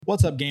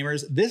What's up,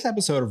 gamers? This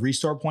episode of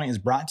Restore Point is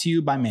brought to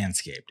you by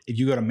Manscaped. If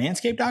you go to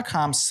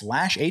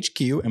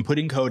manscaped.com/HQ and put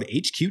in code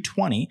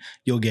HQ20,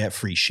 you'll get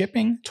free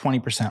shipping,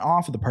 20%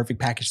 off with the Perfect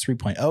Package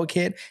 3.0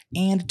 kit,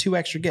 and 2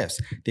 extra gifts.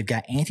 They've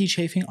got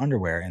anti-chafing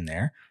underwear in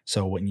there,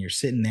 so when you're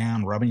sitting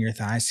down rubbing your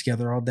thighs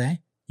together all day,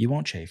 you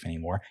won't chafe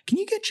anymore. Can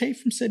you get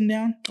chafe from sitting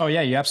down? Oh,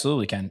 yeah, you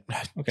absolutely can.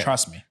 Okay.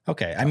 Trust me.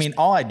 Okay. I mean,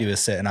 all I do is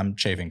sit and I'm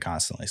chafing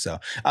constantly. So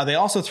they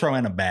also throw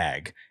in a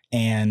bag.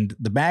 And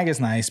the bag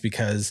is nice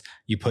because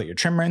you put your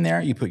trimmer in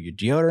there, you put your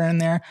deodorant in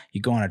there, you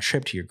go on a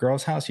trip to your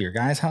girl's house or your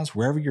guy's house,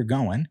 wherever you're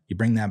going, you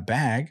bring that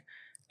bag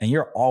and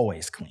you're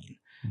always clean.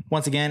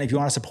 Once again, if you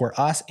want to support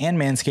us and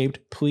Manscaped,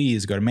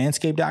 please go to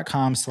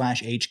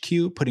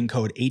manscaped.com/HQ, put in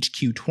code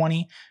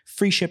HQ20,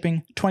 free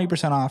shipping,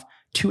 20% off,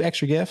 2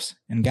 extra gifts.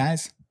 And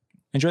guys,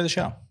 enjoy the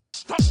show.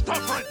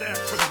 Stop right there,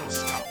 criminal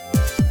scout.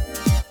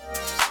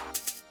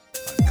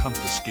 I'm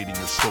confiscating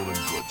your stolen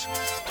goods.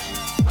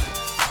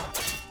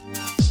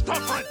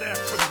 Stop right there,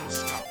 criminal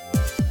scout.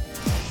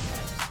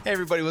 Hey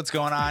everybody, what's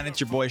going on? It's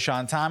your boy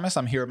Sean Thomas.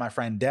 I'm here with my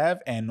friend Dev,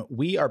 and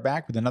we are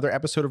back with another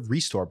episode of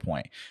Restore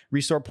Point.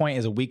 Restore Point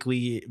is a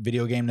weekly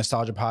video game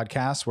nostalgia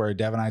podcast where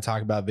Dev and I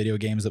talk about video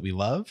games that we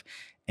love.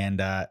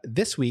 And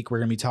this week we're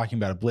going to be talking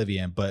about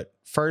Oblivion. But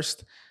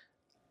first,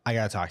 I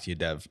got to talk to you,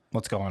 Dev.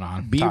 What's going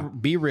on?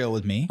 Be real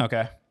with me.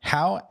 Okay.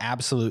 How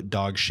absolute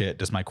dog shit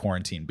does my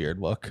quarantine beard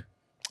look?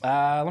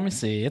 Let me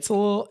see. It's a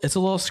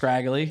little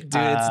scraggly. Dude, it's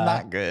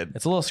not good.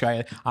 It's a little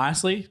scraggly.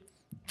 Honestly,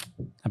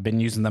 I've been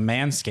using the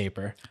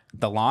Manscaper,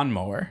 the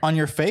lawnmower. On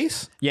your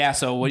face? Yeah,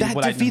 so what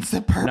defeats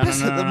the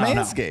purpose of the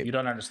Manscaped. You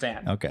don't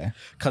understand. Okay.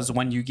 Because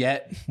when you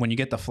get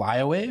the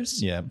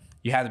flyaways, Yeah.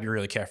 you have to be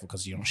really careful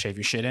because you don't shave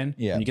your shit in.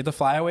 Yeah. When you get the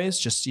flyaways,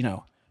 just,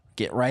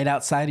 get right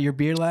outside of your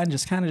beard line,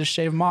 just kind of just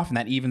shave them off, and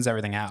that evens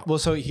everything out. Well,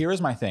 so here's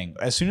my thing.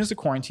 As soon as the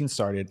quarantine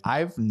started,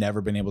 I've never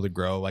been able to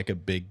grow like a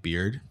big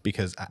beard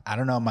because I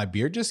don't know, my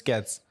beard just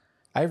gets,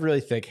 I have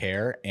really thick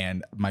hair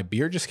and my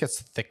beard just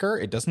gets thicker.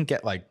 It doesn't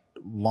get like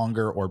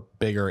longer or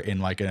bigger in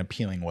like an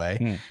appealing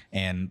way.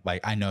 And like,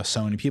 I know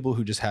so many people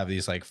who just have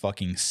these like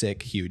fucking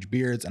sick, huge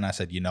beards. And I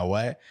said, you know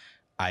what?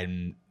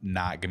 I'm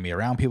not going to be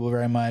around people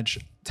very much.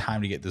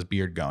 Time to get this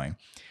beard going.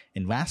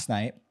 And last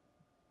night,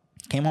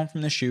 came home from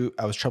the shoot.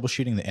 I was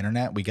troubleshooting the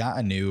internet. We got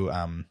a new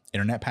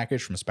internet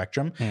package from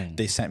Spectrum.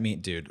 They sent me,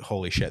 dude,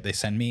 holy shit. They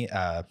sent me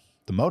the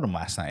modem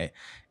last night.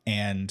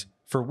 And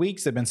for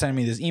weeks, they've been sending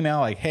me this email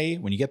like, hey,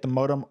 when you get the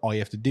modem, all you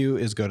have to do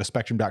is go to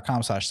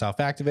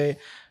spectrum.com/self-activate.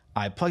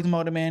 I plug the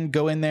modem in,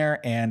 go in there,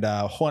 and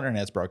whole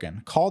internet's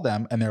broken. Call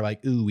them, and they're like,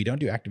 ooh, we don't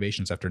do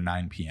activations after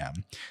 9 p.m.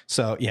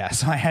 So, yeah,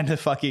 so I had to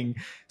fucking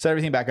set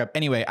everything back up.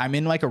 Anyway, I'm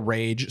in like a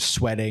rage,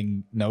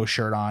 sweating, no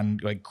shirt on,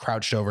 like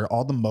crouched over.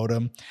 All the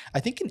modem, I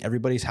think in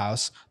everybody's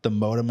house, the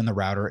modem and the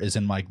router is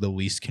in like the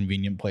least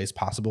convenient place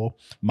possible.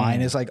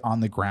 Mine is like on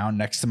the ground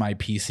next to my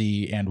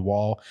PC and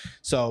wall.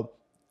 So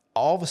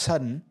all of a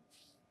sudden,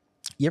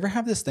 you ever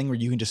have this thing where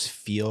you can just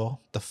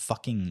feel the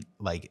fucking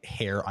like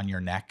hair on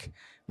your neck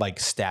like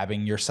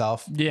stabbing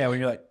yourself? Yeah, when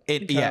you're like,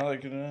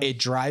 it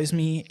drives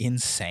me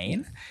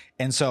insane.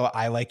 And so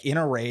I like in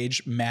a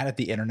rage, mad at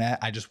the internet,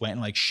 I just went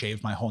and like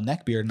shaved my whole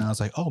neck beard, and I was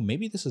like, oh,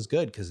 maybe this is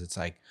good because it's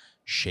like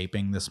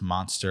shaping this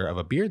monster of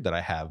a beard that I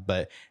have.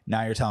 But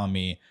now you're telling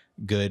me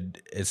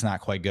good, it's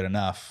not quite good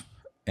enough,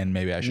 and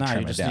maybe I should trim it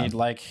down. You just need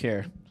like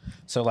here.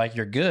 So like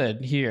you're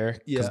good here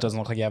because it doesn't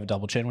look like you have a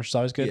double chin, which is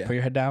always good. Yeah. Put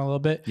your head down a little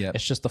bit. Yeah.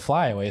 It's just the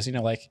flyaways,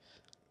 like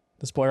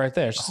this boy right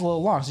there. It's just a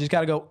little long. So you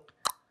just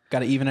got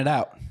to even it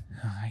out.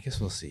 I guess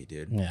we'll see,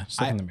 dude. Yeah, just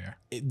look in the mirror.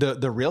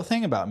 The real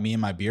thing about me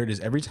and my beard is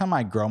every time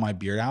I grow my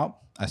beard out,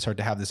 I start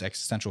to have this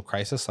existential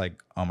crisis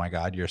like, oh my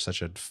God, you're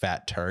such a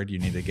fat turd. You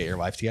need to get your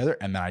life together.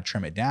 And then I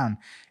trim it down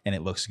and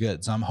it looks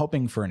good. So I'm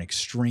hoping for an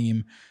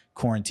extreme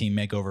quarantine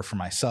makeover for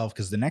myself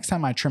because the next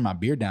time I trim my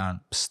beard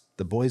down,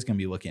 the boy's going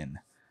to be looking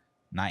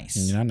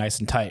nice. Nice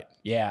and tight.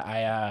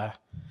 Yeah,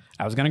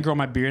 I was going to grow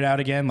my beard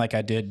out again like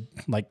I did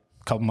like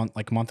a month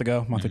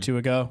or two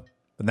ago,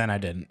 but then I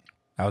didn't.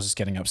 I was just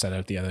getting upset at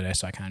it the other day,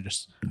 so I kind of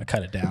I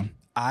cut it down.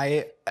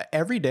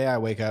 Every day I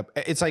wake up,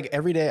 it's like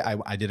every day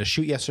I did a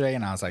shoot yesterday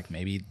and I was like,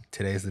 maybe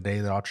today's the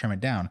day that I'll trim it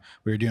down.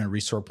 We were doing a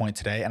Restore Point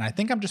today, and I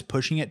think I'm just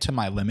pushing it to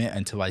my limit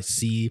until I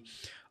see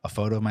a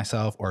photo of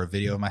myself or a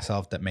video of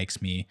myself that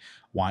makes me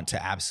want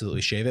to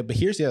absolutely shave it. But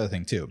here's the other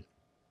thing too.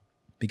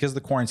 Because of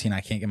the quarantine,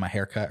 I can't get my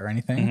hair cut or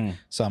anything.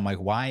 So I'm like,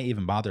 why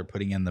even bother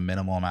putting in the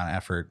minimal amount of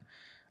effort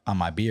on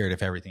my beard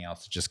if everything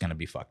else is just going to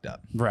be fucked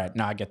up? Right.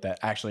 No, I get that.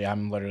 Actually,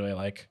 I'm literally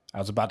like, I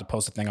was about to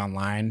post a thing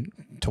online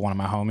to one of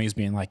my homies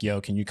being like, yo,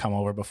 can you come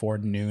over before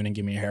noon and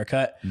give me a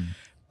haircut?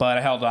 But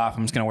I held off.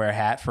 I'm just going to wear a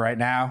hat for right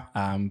now.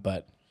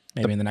 But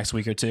maybe in the next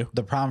week or two.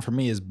 The problem for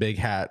me is big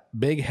hat,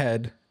 big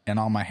head, and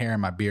all my hair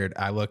and my beard.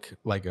 I look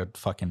like a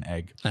fucking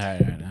egg. All right.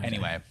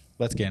 Anyway,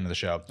 let's get into the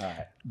show. All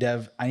right.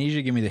 Dev, I need you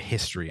to give me the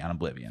history on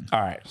Oblivion.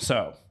 All right.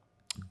 So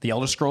The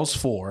Elder Scrolls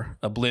 4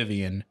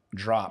 Oblivion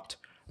dropped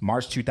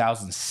March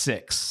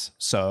 2006.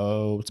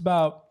 So it's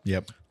about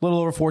a little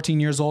over 14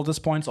 years old at this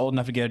point. It's old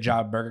enough to get a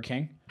job at Burger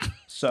King.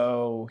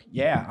 So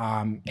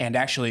yeah. And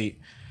actually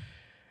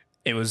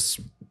it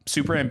was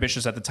super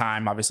ambitious at the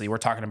time. Obviously, we're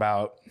talking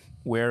about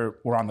we're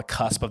on the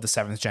cusp of the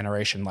 7th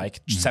generation.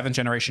 Like 7th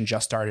generation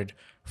just started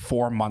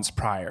 4 months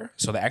prior.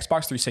 So the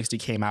Xbox 360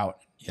 came out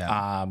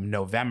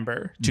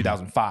November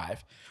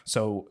 2005.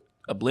 So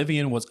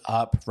Oblivion was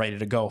up, ready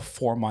to go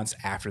 4 months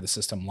after the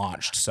system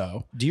launched.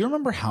 So Do you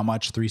remember how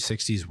much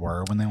 360s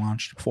were when they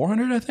launched?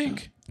 400, I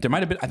think. There might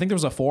have been. I think there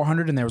was a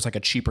 400 and there was like a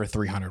cheaper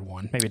 300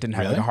 one. Maybe it didn't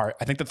have like a hard.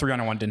 I think the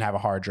 300 one didn't have a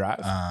hard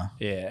drive.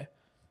 Yeah.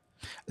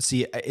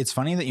 See, it's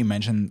funny that you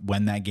mentioned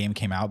when that game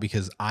came out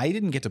because I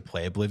didn't get to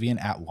play Oblivion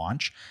at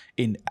launch.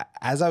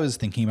 As I was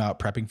thinking about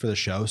prepping for the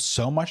show,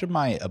 so much of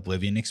my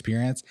Oblivion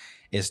experience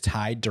is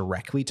tied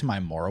directly to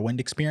my Morrowind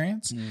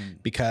experience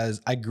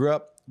because I grew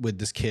up with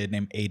this kid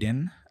named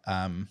Aiden.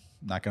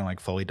 Not gonna like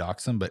fully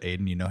dox him, but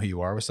Aiden, you know who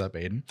you are. What's up,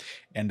 Aiden?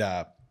 And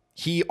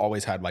he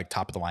always had like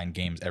top of the line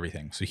games,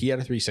 everything. So he had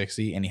a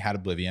 360 and he had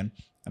Oblivion.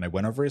 And I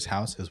went over his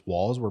house. His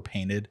walls were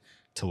painted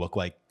to look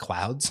like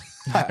clouds.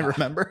 I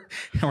remember.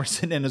 And we're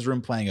sitting in his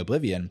room playing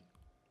Oblivion.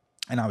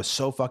 And I was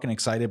so fucking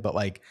excited. But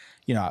like,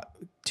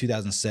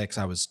 2006,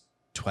 I was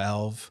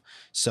 12.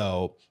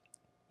 So,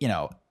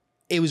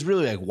 it was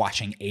really like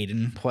watching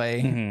Aiden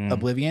play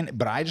Oblivion.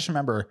 But I just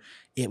remember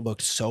it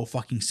looked so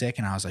fucking sick.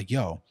 And I was like,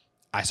 yo,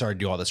 I started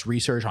to do all this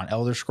research on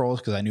Elder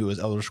Scrolls because I knew it was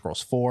Elder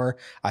Scrolls 4.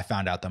 I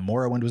found out that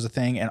Morrowind was a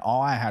thing. And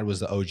all I had was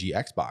the OG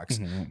Xbox.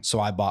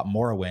 So I bought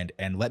Morrowind.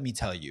 And let me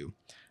tell you,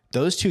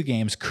 those two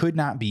games could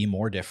not be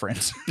more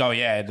different. Oh,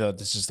 yeah.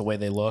 This is the way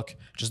they look.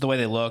 Just the way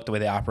they look, the way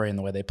they operate, and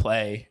the way they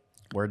play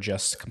were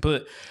just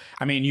complete.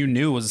 I mean, you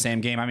knew it was the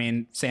same game. I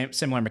mean,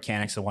 similar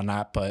mechanics and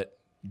whatnot, but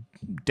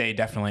they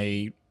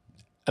definitely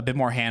a bit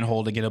more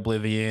handhold to get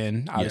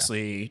Oblivion.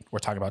 Obviously, we're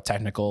talking about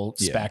technical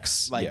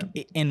specs. Like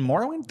in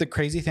Morrowind, the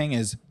crazy thing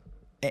is,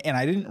 and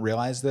I didn't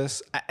realize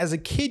this as a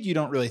kid, you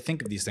don't really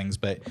think of these things,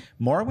 but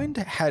Morrowind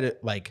had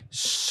like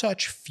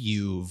such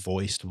few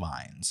voiced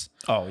lines.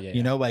 Oh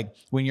yeah. Like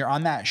when you're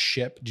on that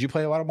ship, did you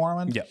play a lot of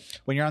Morrowind? Yeah.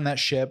 When you're on that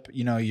ship,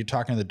 you're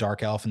talking to the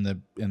dark elf in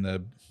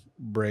the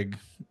brig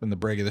of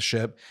the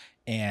ship.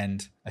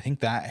 And I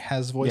think that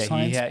has voice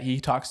lines. Yeah, he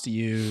talks to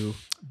you.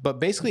 But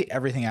basically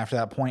everything after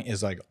that point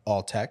is like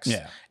all text.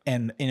 Yeah.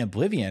 And in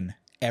Oblivion,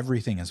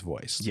 everything is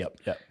voiced. Yep.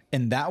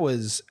 And that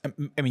was,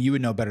 I mean, you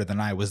would know better than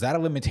I. Was that a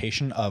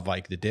limitation of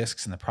like the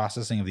discs and the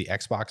processing of the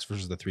Xbox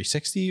versus the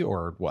 360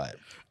 or what?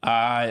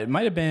 It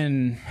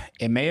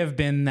may have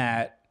been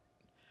that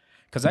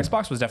because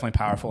Xbox was definitely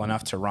powerful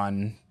enough to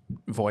run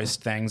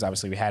voiced things.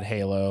 Obviously we had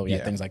Halo, we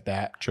had things like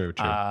that. True.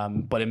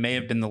 But it may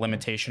have been the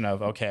limitation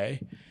of, okay,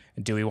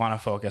 do we want to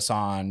focus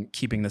on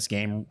keeping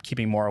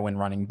Morrowind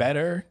running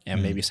better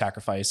and maybe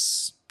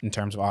sacrifice in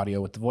terms of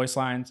audio with the voice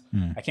lines?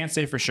 I can't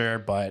say for sure,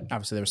 but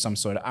obviously there was some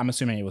sort of, I'm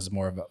assuming it was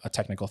more of a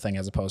technical thing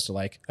as opposed to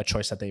like a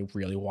choice that they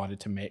really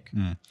wanted to make.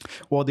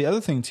 Well, the other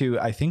thing too,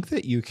 I think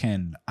that you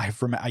can,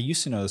 I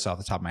used to know this off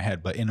the top of my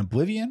head, but in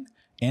Oblivion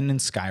and in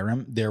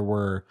Skyrim, there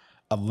were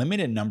a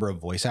limited number of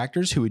voice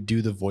actors who would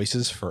do the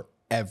voices for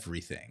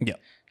everything.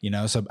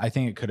 Yeah. So I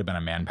think it could have been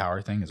a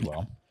manpower thing as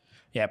well.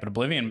 Yeah, but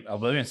Oblivion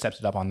stepped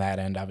it up on that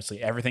end.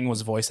 Obviously, everything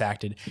was voice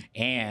acted,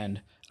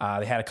 and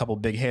they had a couple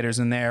big hitters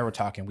in there.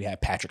 We had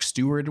Patrick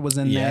Stewart was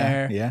in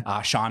there.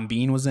 Yeah. Sean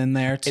Bean was in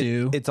there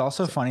too. It's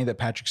also funny that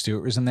Patrick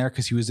Stewart was in there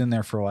because he was in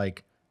there for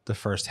like the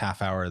first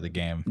half hour of the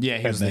game. Yeah,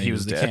 he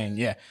was the king.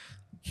 Yeah,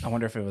 I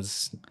wonder if it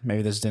was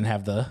maybe this didn't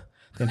have the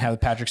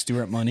Patrick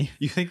Stewart money.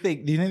 Do you think they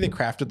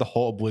crafted the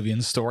whole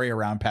Oblivion story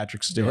around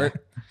Patrick Stewart?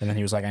 Yeah. And then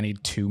he was like, I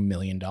need $2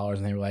 million,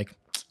 and they were like,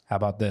 how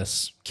about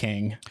this,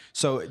 King?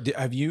 So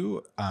have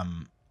you,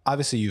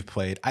 obviously you've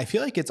played, I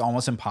feel like it's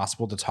almost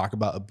impossible to talk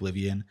about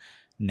Oblivion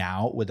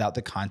now without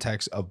the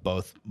context of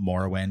both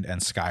Morrowind and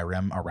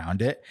Skyrim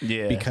around it.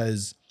 Yeah.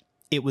 Because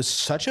it was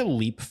such a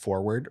leap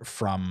forward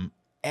from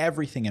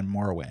everything in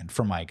Morrowind,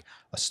 from like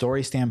a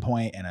story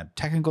standpoint and a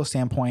technical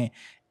standpoint.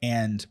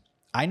 And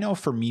I know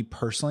for me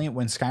personally,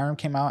 when Skyrim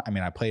came out, I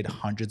mean, I played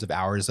hundreds of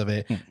hours of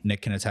it.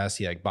 Nick can attest,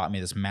 he like bought me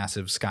this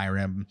massive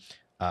Skyrim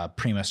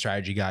Prima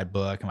strategy guide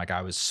book, and like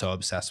I was so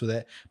obsessed with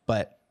it.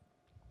 But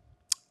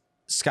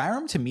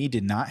Skyrim to me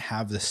did not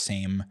have the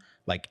same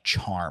like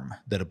charm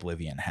that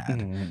Oblivion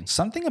had.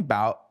 Something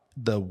about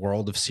the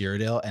world of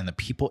Cyrodiil and the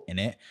people in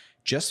it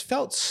just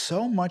felt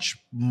so much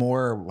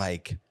more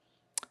like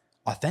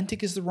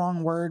authentic is the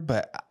wrong word,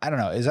 but I don't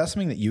know. Is that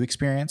something that you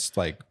experienced?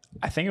 Like,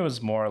 I think it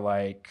was more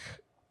like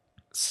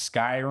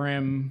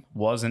Skyrim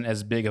wasn't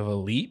as big of a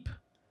leap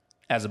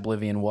as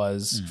Oblivion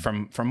was.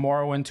 From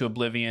Morrowind to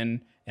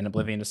Oblivion and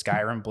Oblivion to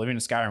Skyrim. Oblivion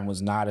to Skyrim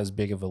was not as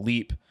big of a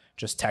leap,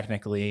 just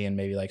technically and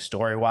maybe like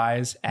story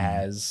wise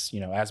as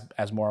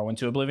Morrowind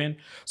to Oblivion.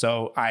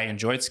 So I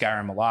enjoyed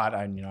Skyrim a lot.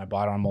 I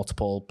bought it on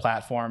multiple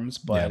platforms,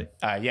 but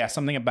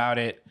something about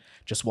it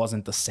just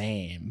wasn't the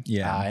same.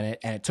 And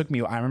it took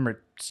me. I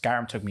remember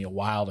Skyrim took me a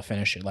while to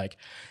finish it. Like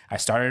I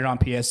started it on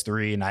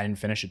PS3 and I didn't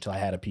finish it till I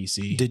had a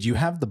PC. Did you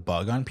have the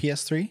bug on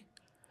PS3?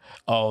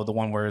 Oh, the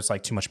one where it's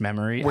like too much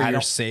memory. Where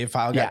your save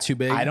file got too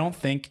big? I don't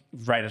think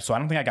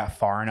I got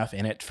far enough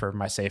in it for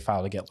my save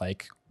file to get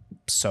like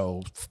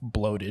so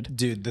bloated.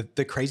 Dude,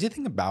 the crazy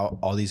thing about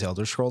all these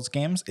Elder Scrolls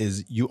games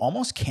is you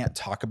almost can't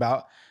talk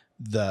about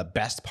the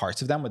best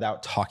parts of them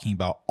without talking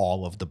about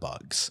all of the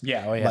bugs.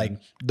 Yeah, oh yeah. Like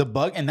the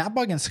bug in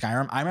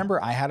Skyrim, I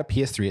remember I had a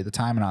PS3 at the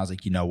time and I was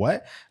like, you know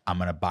what? I'm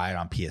going to buy it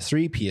on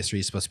PS3. PS3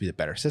 is supposed to be the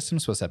better system,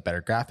 supposed to have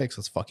better graphics.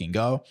 Let's fucking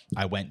go.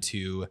 I want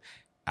to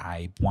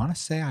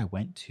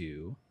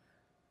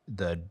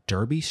the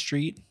Derby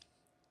Street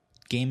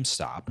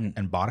GameStop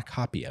and bought a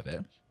copy of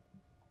it.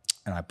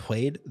 And I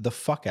played the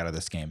fuck out of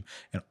this game.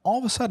 And all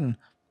of a sudden,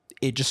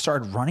 it just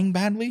started running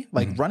badly,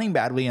 running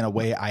badly in a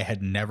way I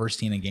had never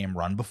seen a game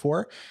run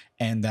before.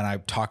 And then I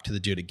talked to the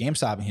dude at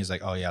GameStop and he's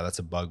like, oh yeah, that's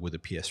a bug with the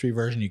PS3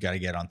 version. You got to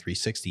get it on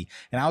 360.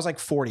 And I was like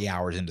 40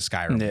 hours into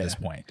Skyrim at this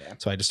point. Damn.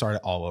 So I just started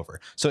all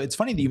over. So it's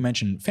funny that you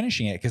mentioned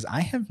finishing it because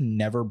I have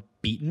never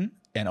beaten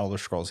an Elder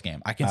Scrolls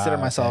game. I consider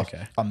myself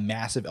a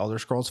massive Elder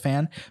Scrolls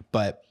fan,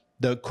 but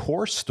the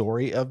core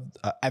story of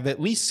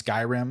at least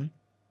Skyrim,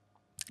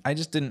 I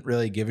just didn't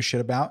really give a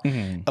shit about.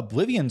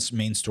 Oblivion's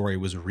main story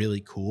was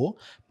really cool,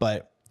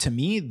 but to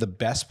me, the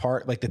best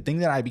part, like the thing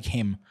that I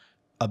became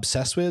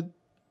obsessed with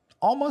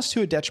almost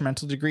to a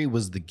detrimental degree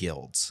was the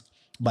guilds.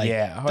 Like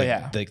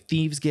the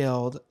Thieves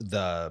Guild,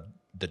 the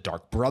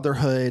Dark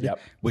Brotherhood,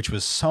 which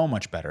was so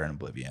much better in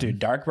Oblivion. Dude,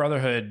 Dark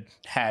Brotherhood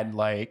had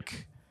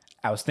like,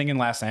 I was thinking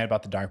last night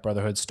about the Dark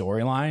Brotherhood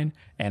storyline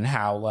and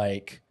how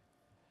like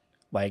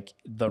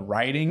the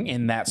writing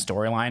in that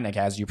storyline, like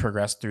as you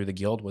progress through the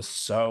guild, was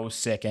so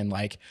sick, and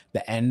like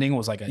the ending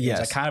was like it was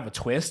like kind of a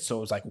twist. So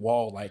it was like,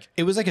 whoa, like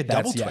it was like a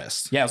double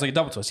twist. Yeah, it was like a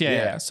double twist.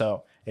 Yeah.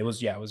 So it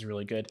was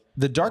really good.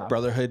 The Dark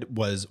Brotherhood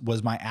was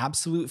my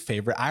absolute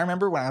favorite. I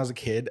remember when I was a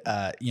kid,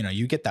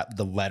 you get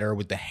the letter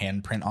with the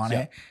handprint on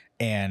it,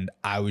 and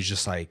I was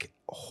just like,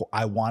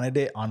 I wanted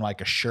it on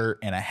like a shirt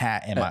and a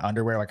hat and my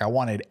underwear. Like I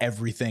wanted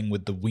everything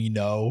with the "We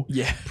Know"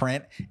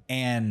 print.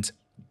 And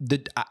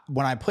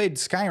when I played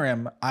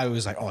Skyrim, I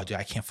was like, oh, dude,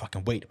 I can't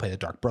fucking wait to play the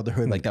Dark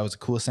Brotherhood. Like that was the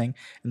coolest thing.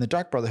 And the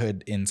Dark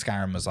Brotherhood in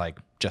Skyrim was like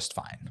just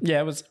fine. Yeah,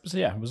 it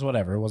was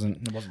whatever. It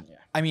wasn't. Yeah.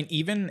 I mean,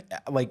 even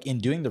like in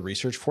doing the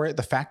research for it,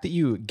 the fact that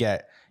you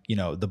get,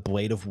 the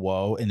Blade of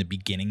Woe in the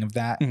beginning of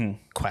that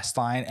quest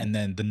line, and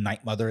then the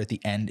Night Mother at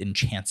the end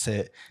enchants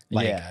it.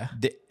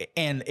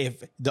 And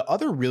if the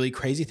other really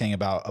crazy thing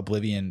about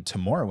Oblivion to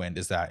Morrowind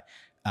is that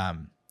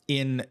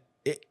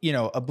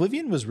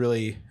Oblivion was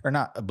really, or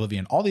not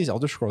Oblivion, all these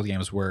Elder Scrolls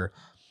games were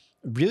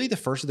really the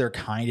first of their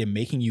kind in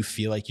making you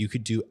feel like you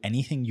could do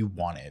anything you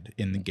wanted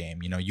in the game.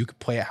 You could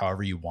play it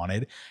however you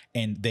wanted,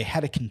 and they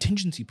had a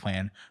contingency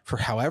plan for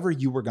however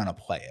you were going to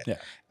play it. Yeah.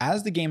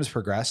 As the games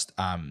progressed,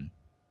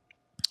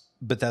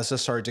 Bethesda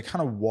started to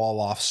kind of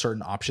wall off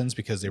certain options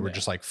because they were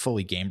just like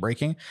fully game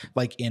breaking.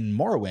 Like in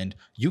Morrowind,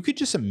 you could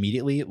just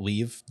immediately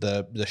leave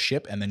the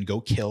ship and then go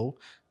kill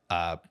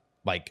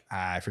like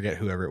I forget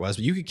whoever it was,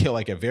 but you could kill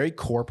like a very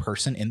core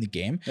person in the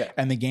game. Yeah.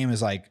 And the game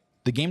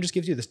just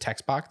gives you this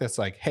text box that's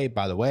like, hey,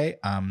 by the way,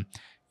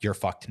 you're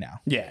fucked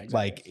now. Yeah.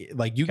 Exactly.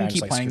 Like you can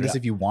keep playing this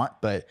if you want,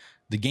 but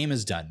the game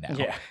is done now.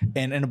 Yeah.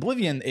 And in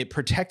Oblivion, it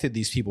protected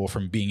these people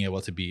from being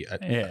able to be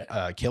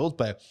killed.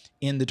 But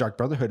in the Dark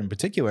Brotherhood in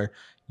particular,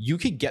 you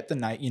could get the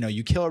night,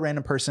 you kill a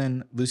random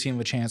person, Lucian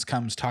Lachance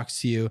comes, talks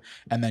to you,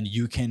 and then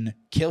you can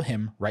kill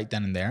him right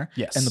then and there.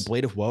 Yes. And the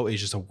Blade of Woe is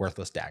just a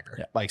worthless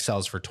dagger, like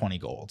sells for 20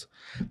 gold.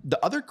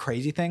 The other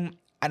crazy thing,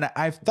 and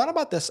I've thought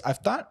about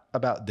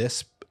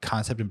this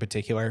concept in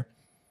particular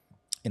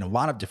in a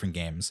lot of different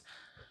games.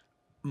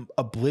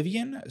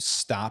 Oblivion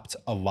stopped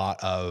a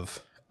lot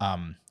of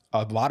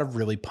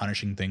really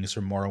punishing things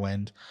from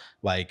Morrowind.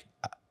 Like,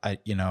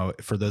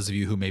 for those of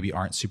you who maybe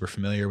aren't super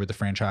familiar with the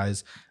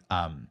franchise,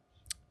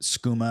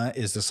 skooma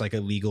is this like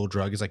illegal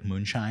drug. It's like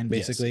moonshine,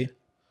 basically.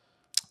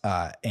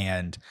 Yes.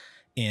 And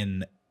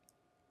in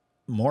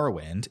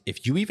Morrowind,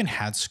 if you even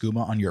had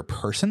skooma on your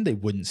person, they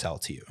wouldn't sell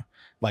to you.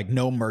 Like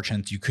no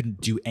merchants, you couldn't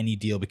do any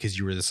deal because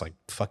you were this like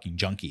fucking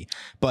junkie.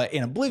 But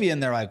in Oblivion,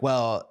 they're like,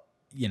 well,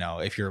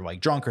 if you're like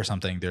drunk or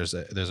something, there's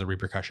a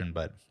repercussion,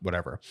 but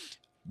whatever,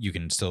 you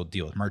can still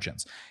deal with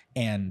merchants.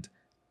 And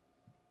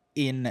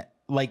in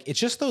like, it's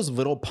just those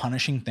little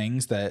punishing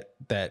things that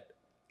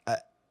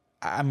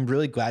I'm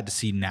really glad to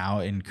see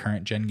now in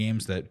current gen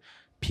games that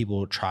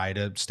people try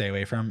to stay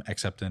away from,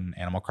 except in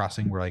Animal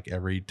Crossing, where like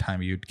every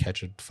time you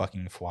catch a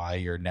fucking fly,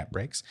 your net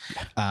breaks.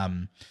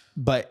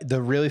 But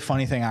the really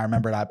funny thing I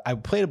remembered, I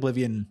played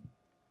Oblivion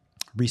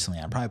recently.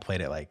 I probably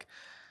played it like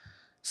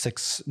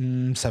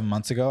 6-7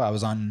 months ago. I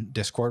was on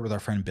Discord with our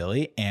friend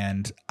Billy,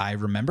 and I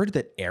remembered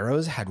that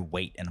arrows had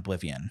weight in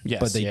Oblivion,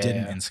 but they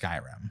didn't in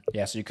Skyrim.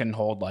 Yeah, so you couldn't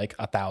hold like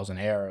 1,000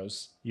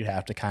 arrows. You'd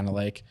have to kind of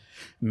like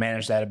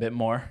manage that a bit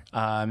more.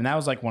 And that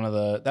was like one of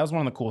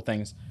the cool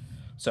things.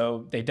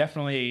 So they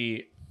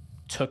definitely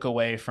took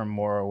away from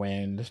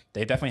Morrowind.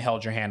 They definitely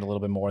held your hand a little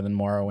bit more than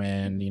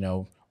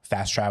Morrowind.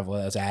 Fast travel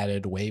was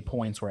added,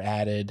 waypoints were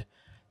added.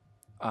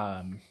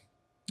 And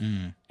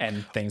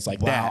things like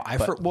that.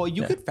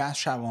 You could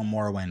fast travel on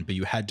Morrowind, but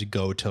you had to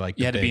go to like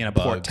you had to be in a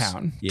port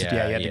town. You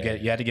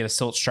had to get a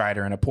silt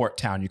strider in a port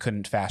town. You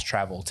couldn't fast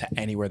travel to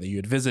anywhere that you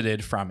had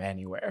visited from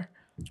anywhere.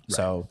 Right.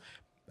 So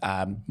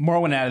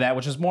Morrowind added that,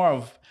 which is more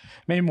of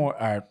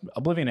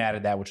Oblivion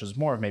added that, which was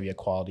more of maybe a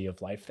quality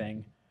of life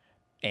thing,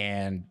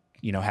 and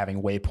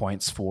having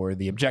waypoints for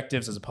the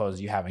objectives as opposed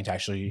to you having to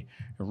actually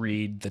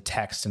read the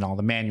text and all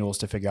the manuals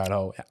to figure out,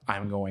 oh,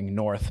 I'm going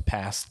north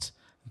past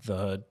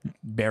the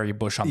berry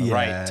bush on the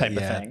right type of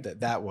thing.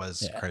 That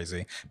was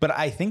crazy. But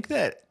I think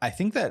that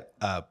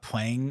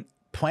playing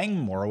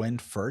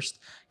Morrowind first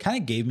kind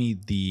of gave me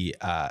the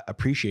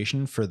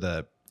appreciation for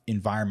the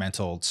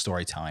environmental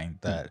storytelling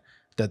that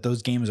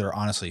those games are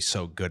honestly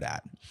so good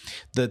at.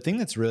 The thing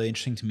that's really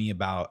interesting to me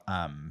about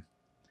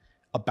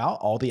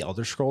all the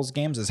Elder Scrolls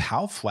games is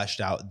how fleshed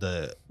out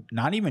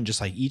not even just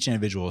like each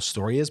individual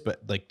story is,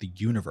 but like the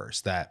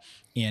universe that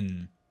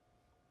in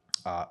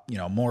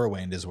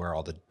Morrowind is where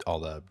all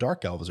the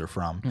Dark Elves are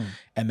from.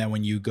 And then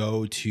when you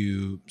go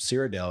to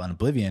Cyrodiil and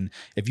Oblivion,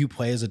 if you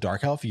play as a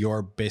Dark Elf,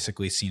 you're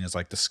basically seen as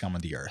like the scum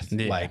of the earth.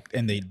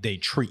 And they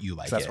treat you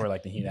like that's where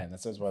like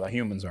that's where the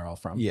humans are all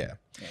from. Yeah.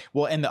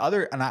 Well, and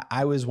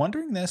I was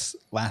wondering this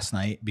last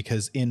night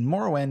because in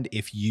Morrowind,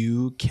 if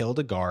you killed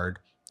a guard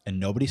and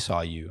nobody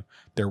saw you,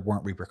 there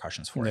weren't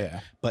repercussions for it.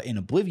 But in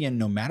Oblivion,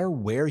 no matter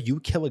where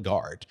you kill a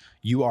guard,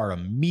 you are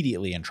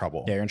immediately in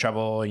trouble. Yeah, you're in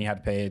trouble, and you have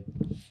to pay,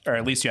 or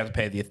at least you have to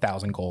pay the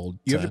 1,000 gold.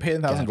 You have to pay the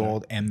 1,000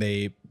 gold, and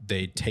they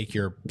take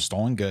your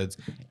stolen goods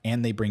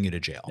and they bring you to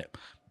jail.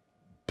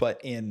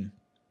 But in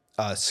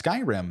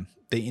Skyrim,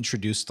 they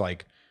introduced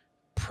like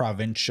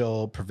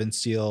provincial,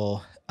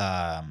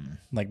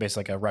 like basically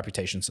like a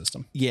reputation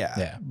system.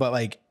 Yeah. But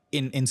like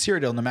in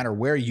Cyrodiil, no matter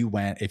where you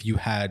went, if you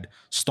had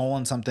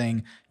stolen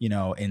something,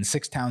 in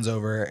 6 towns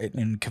over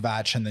in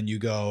Kvatch, and then you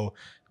go,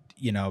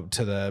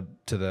 to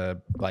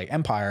the like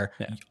Empire,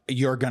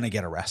 you're gonna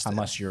get arrested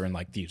unless you're in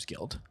like Thieves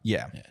Guild.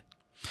 Yeah.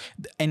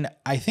 And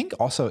I think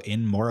also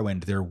in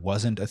Morrowind there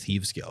wasn't a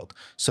Thieves Guild,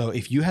 so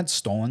if you had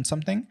stolen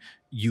something,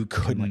 you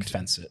couldn't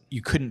fence it.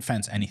 You couldn't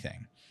fence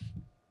anything.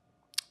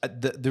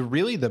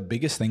 The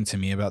biggest thing to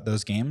me about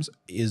those games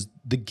is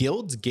the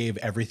guilds gave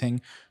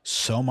everything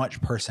so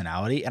much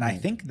personality. And I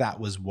think that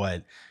was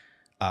what,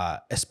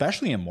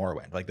 especially in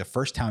Morrowind, like the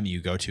first town that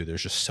you go to,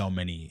 there's just so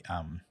many,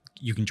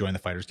 you can join the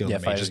Fighters Guild, the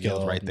Mages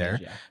Guild right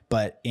there.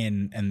 But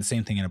and the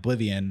same thing in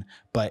Oblivion,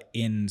 but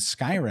in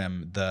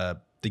Skyrim,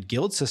 the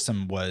guild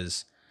system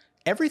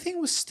everything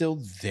was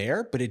still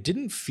there, but it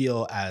didn't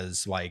feel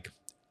as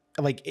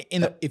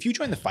if you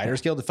joined the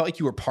Fighters Guild, it felt like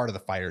you were part of the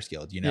Fighters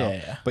Guild,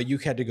 but you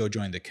had to go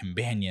join the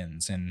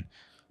Companions and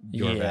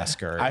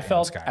Jorrvaskr. I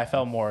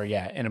felt more,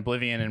 in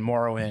Oblivion and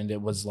Morrowind,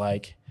 it was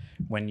like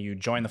when you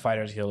joined the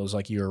Fighters Guild, it was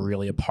like you were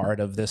really a part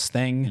of this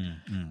thing.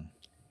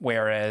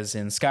 Whereas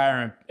in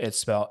Skyrim, it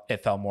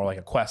felt more like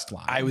a quest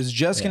line. I was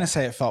just gonna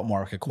say it felt more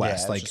like a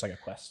quest, like just like a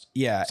quest.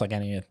 Yeah, it's like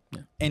any.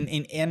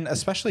 And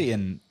especially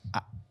in.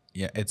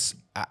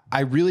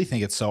 I really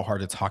think it's so hard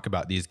to talk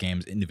about these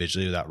games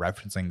individually without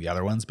referencing the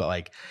other ones. But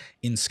like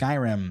in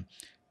Skyrim,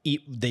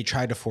 they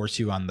tried to force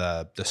you on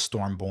the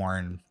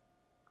Stormborn.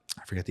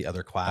 I forget the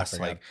other class,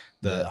 like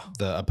the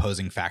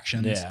opposing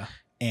factions. Yeah.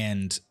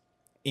 And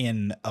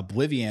in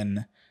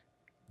Oblivion,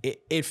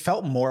 it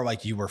felt more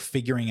like you were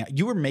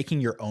you were making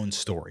your own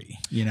story,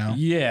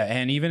 Yeah,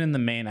 and even in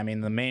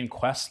the main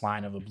quest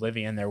line of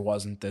Oblivion, there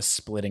wasn't this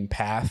splitting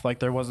path like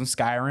there was in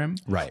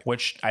Skyrim. Right.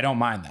 Which I don't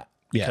mind that.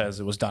 Because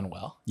it was done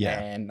well. Yeah.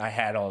 And I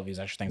had all of these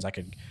extra things I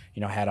could,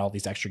 had all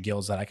these extra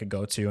guilds that I could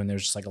go to, and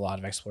there's just like a lot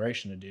of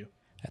exploration to do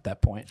at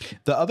that point.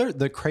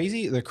 The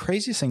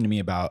craziest thing to me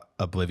about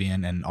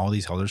Oblivion and all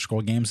these Elder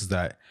Scroll games is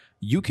that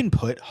you can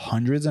put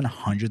hundreds and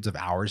hundreds of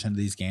hours into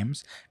these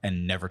games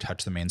and never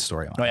touch the main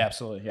storyline. Oh, yeah,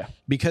 absolutely. Yeah.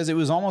 Because it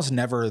was almost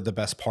never the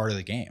best part of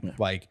the game. Yeah.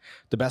 Like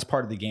the best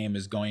part of the game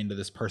is going to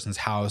this person's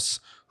house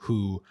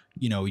who,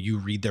 you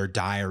read their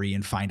diary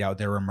and find out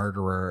they're a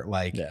murderer.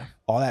 Like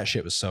all that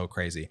shit was so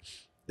crazy.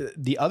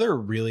 The other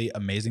really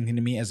amazing thing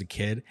to me as a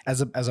kid,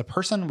 as a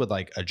person with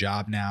like a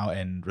job now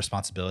and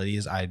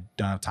responsibilities, I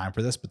don't have time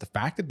for this, but the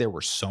fact that there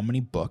were so many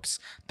books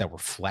that were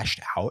fleshed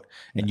out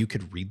and you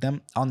could read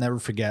them. I'll never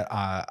forget.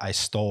 I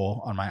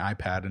stole on my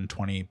iPad in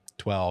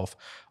 2012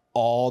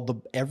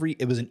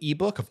 it was an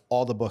ebook of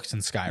all the books in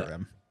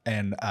Skyrim,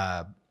 and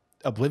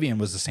Oblivion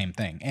was the same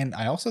thing. And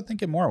I also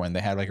think in Morrowind they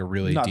had like a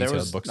really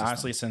detailed book system.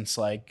 Honestly, since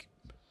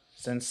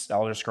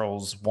Elder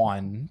Scrolls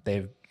 1,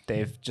 they've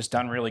just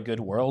done really good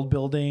world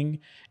building.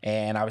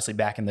 And obviously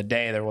back in the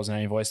day, there wasn't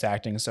any voice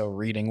acting, so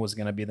reading was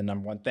going to be the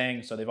number one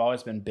thing. So they've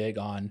always been big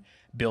on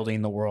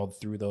building the world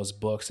through those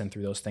books and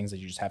through those things that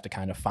you just have to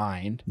kind of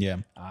find. Yeah.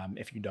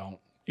 If you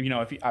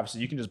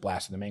obviously you can just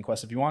blast through the main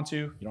quest if you want to,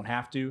 you don't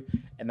have to.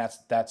 And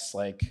that's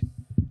like,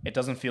 it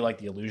doesn't feel like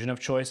the illusion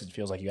of choice. It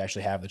feels like you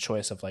actually have the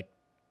choice of like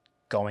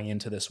going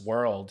into this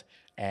world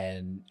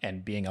and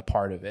being a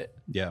part of it.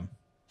 Yeah.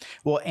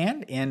 Well,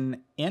 and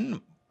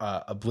in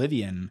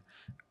Oblivion,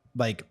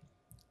 like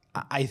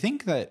I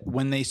think that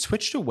when they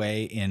switched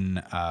away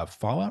in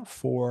Fallout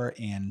 4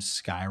 and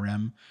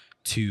Skyrim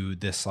to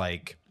this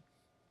like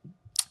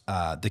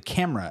the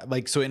camera.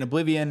 Like, so in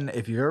Oblivion,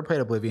 if you've ever played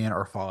Oblivion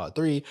or Fallout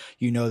 3,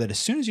 you know that as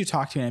soon as you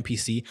talk to an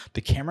NPC,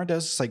 the camera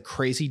does this like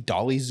crazy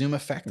dolly zoom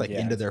effect like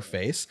into their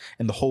face,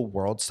 and the whole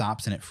world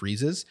stops and it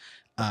freezes.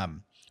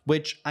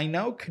 Which I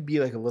know could be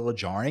like a little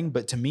jarring,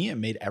 but to me, it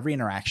made every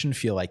interaction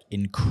feel like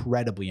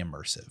incredibly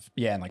immersive.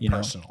 Yeah, and like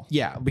personal. Know?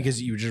 Yeah,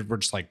 because you were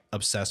just like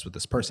obsessed with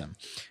this person.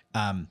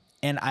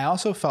 And I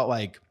also felt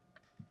like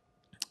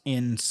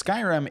in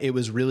Skyrim, it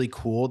was really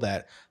cool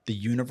that the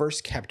universe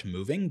kept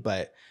moving,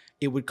 but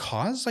it would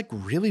cause like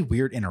really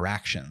weird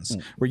interactions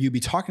where you'd be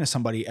talking to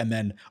somebody and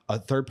then a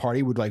third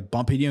party would like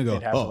bump into you and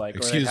go, "Oh,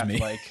 excuse me."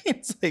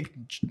 It's like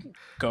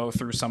go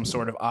through some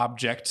sort of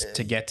object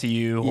to get to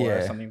you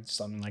or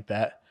something like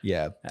that.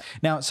 Yeah.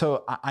 Now,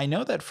 so I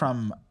know that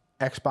from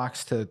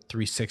Xbox to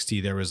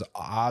 360, there was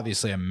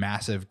obviously a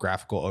massive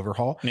graphical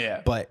overhaul.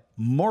 Yeah. But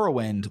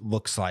Morrowind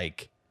looks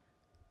like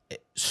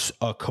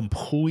a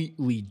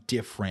completely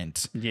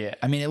different. Yeah.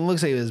 I mean, it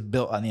looks like it was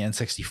built on the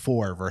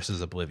N64 versus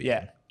Oblivion.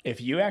 Yeah. If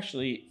you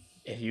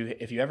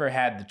ever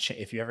get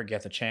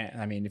the chance,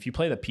 I mean, if you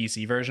play the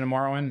PC version of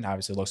Morrowind,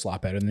 obviously it looks a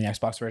lot better than the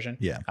Xbox version.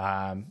 Yeah.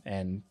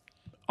 And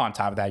on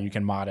top of that, you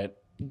can mod it,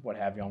 what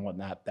have you, on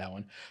whatnot, that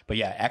one. But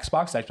yeah,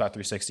 Xbox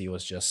 360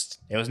 was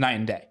it was night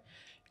and day.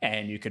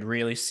 And you could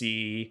really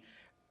see,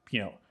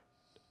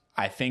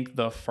 I think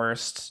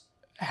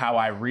how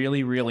I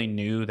really, really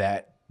knew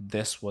that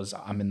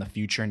I'm in the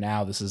future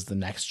now, this is the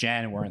next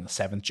gen, we're in the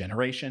 7th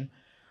generation,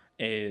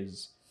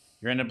 is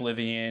you're in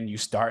Oblivion, you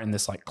start in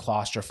this like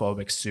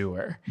claustrophobic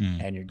sewer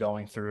and you're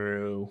going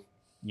through,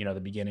 the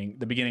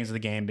beginnings of the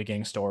game,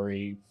 beginning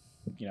story,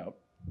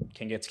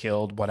 king gets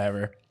killed,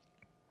 whatever.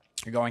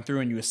 You're going through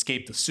and you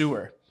escape the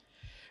sewer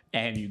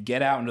and you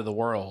get out into the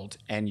world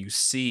and you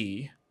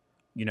see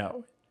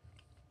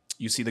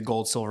the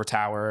gold silver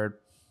tower,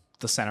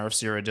 the center of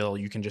Cyrodiil.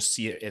 You can just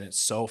see it and it's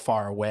so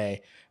far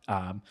away.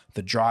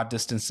 The draw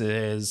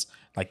distances,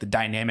 like the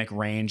dynamic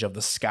range of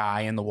the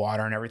sky and the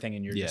water and everything,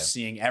 and you're just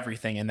seeing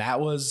everything. And that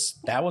was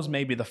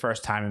maybe the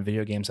first time in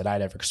video games that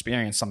I'd ever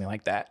experienced something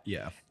like that.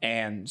 Yeah.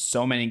 And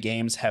so many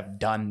games have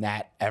done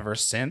that ever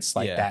since,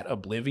 like that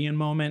Oblivion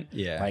moment.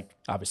 Yeah. Like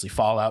obviously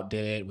Fallout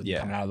did it with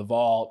coming out of the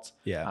vault.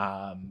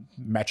 Yeah.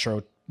 Metro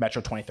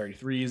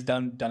 2033 has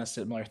done a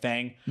similar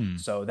thing.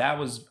 So that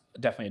was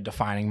definitely a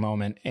defining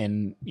moment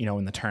in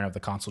the turn of the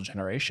console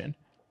generation.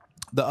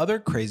 The other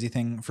crazy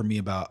thing for me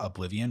about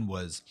Oblivion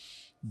was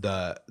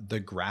the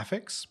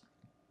graphics.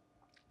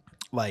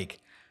 Like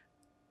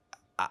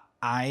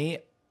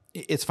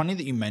it's funny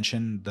that you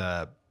mentioned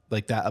that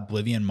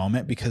Oblivion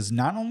moment, because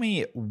not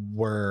only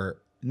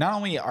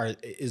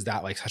is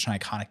that like such an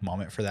iconic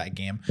moment for that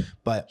game,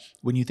 but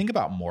when you think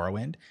about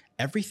Morrowind,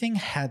 everything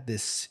had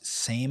this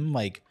same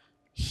like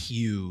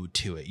hue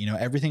to it.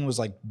 Everything was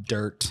like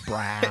dirt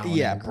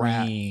brown,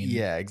 green.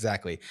 Yeah,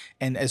 exactly.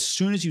 And as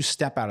soon as you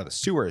step out of the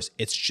sewers,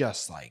 it's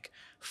just like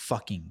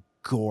fucking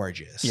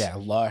gorgeous. Yeah,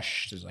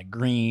 lush. There's like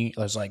green.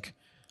 There's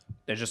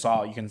just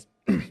all you can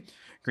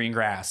green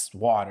grass,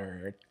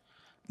 water,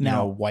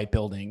 white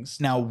buildings.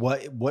 Now,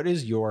 what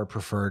is your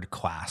preferred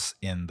class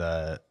in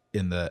the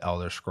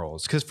Elder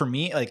Scrolls? Because for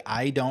me, like,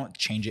 I don't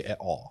change it at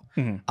all.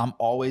 I'm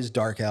always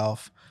dark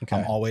elf. Okay.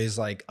 I'm always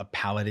like a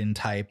paladin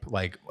type,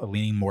 like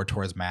leaning more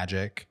towards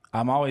magic.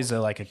 I'm always a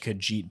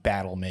Khajiit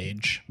battle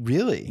mage.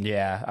 Really?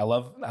 Yeah, I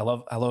love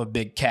a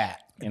big cat.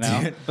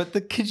 Dude, but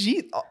the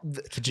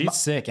Khajiit's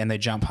sick, and they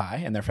jump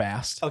high and they're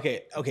fast.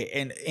 Okay.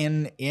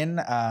 And in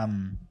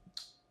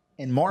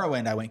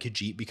Morrowind, I went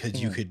Khajiit because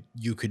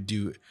you could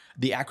do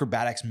the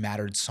acrobatics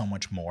mattered so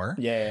much more.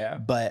 Yeah.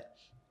 But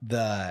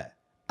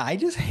I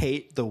just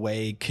hate the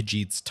way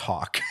Khajiits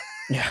talk.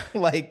 Yeah,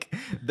 like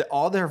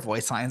all their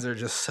voice lines are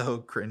just so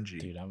cringy.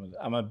 Dude,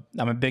 I'm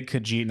a big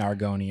Khajiit and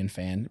Argonian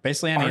fan.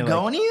 Basically, any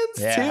Argonians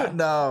too.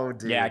 No,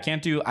 dude. Yeah,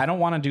 I don't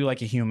want to do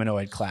like a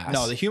humanoid class.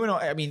 No, the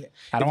humanoid. I mean,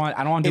 I don't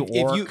want to do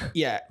orc.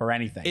 Or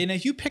anything. And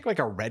if you pick like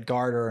a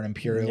Redguard or an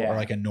Imperial or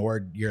like a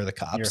Nord, you're the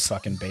cops. You're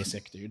fucking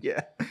basic, dude.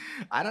 Yeah,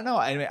 I don't know.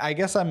 I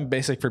guess I'm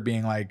basic for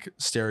being like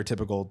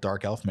stereotypical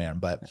dark elf man,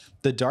 but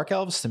the dark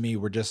elves to me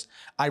were just.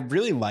 I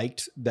really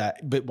liked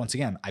that, but once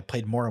again, I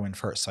played Morrowind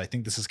first, so I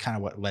think this is kind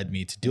of what led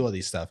me to do all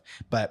these stuff.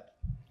 But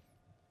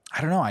I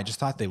don't know, I just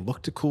thought they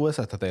looked the coolest.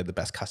 I thought they had the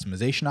best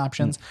customization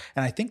options,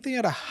 and I think they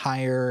had a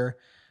higher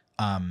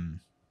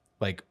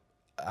like,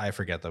 I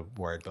forget the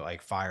word, but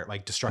like fire,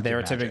 like destructive they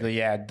were magic. Typically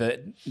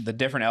the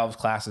different elves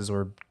classes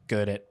were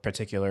good at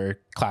particular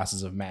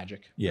classes of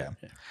magic. Yeah.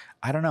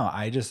 I don't know,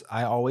 I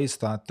always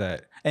thought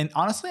that, and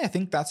honestly I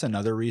think that's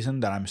another reason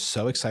that I'm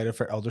so excited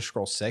for Elder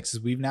Scrolls 6 is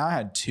we've now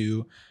had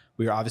two.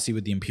 We were obviously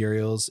with the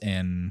Imperials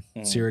in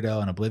Cyrodiil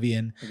and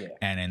Oblivion,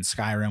 and in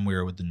Skyrim we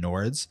were with the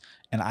Nords.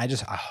 And I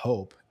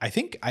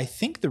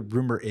think the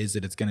rumor is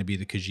that it's going to be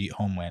the Khajiit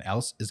homeland.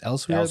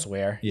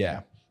 Elsewhere?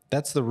 Yeah,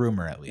 that's the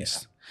rumor at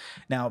least.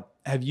 Yeah. Now,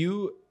 have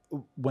you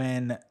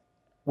when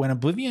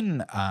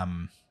Oblivion,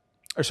 when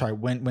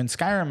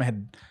Skyrim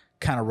had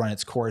kind of run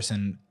its course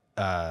and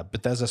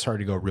Bethesda started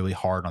to go really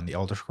hard on the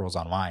Elder Scrolls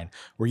Online.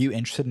 Were you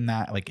interested in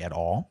that like at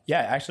all?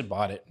 Yeah, I actually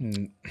bought it.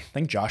 And I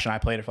think Josh and I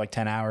played it for like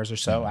 10 hours or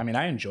so. I mean,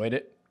 I enjoyed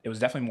it. It was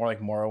definitely more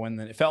like Morrowind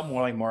than it felt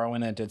more like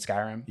Morrowind than it did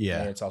Skyrim. Yeah.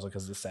 Maybe it's also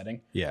because of the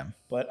setting. Yeah.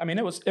 But I mean,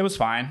 it was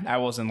fine. It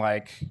wasn't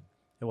like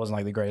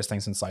the greatest thing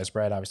since sliced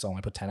bread. Obviously, I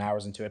only put 10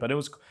 hours into it, but it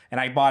was.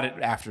 And I bought it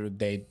after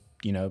they,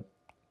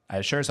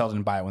 I sure as hell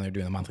didn't buy it when they were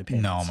doing the monthly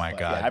payments. No, my But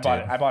God, yeah, I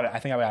bought dude. it. I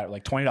think I got it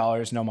like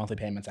 $20, no monthly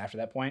payments after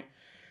that point,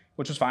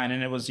 which was fine.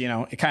 And it was,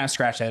 it kind of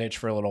scratched that itch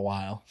for a little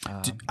while.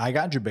 I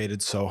got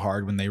debated so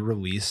hard when they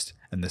released,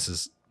 and this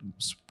is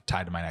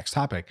tied to my next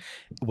topic.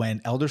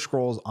 When Elder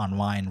Scrolls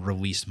Online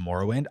released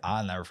Morrowind,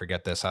 I'll never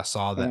forget this. I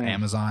saw the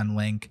Amazon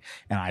link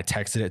and I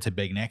texted it to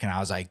Big Nick and I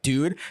was like,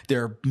 dude,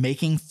 they're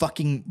remaking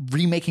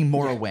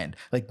Morrowind.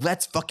 Like,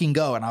 let's fucking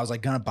go. And I was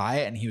like, gonna buy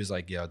it. And he was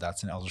like, yo,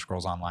 that's an Elder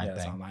Scrolls Online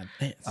It's thing. online.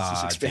 It's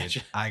this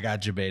expansion. Dude, I got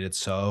debated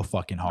so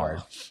fucking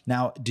hard.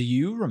 Now, do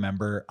you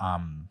remember,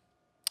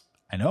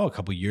 I know a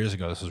couple years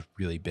ago, this was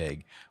really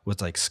big,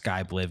 with like Sky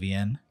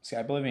Oblivion Sky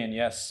Oblivion,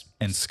 yes.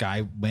 and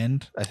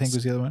Skywind, I think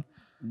was the other one.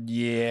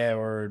 Yeah,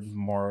 or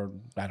more,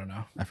 I don't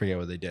know. I forget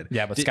what they did.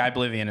 Yeah, but Sky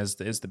Oblivion is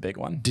the big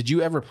one. Did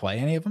you ever play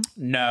any of them?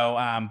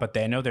 No, but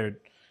they know they're,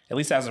 at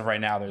least as of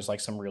right now, there's like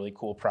some really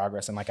cool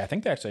progress. And like, I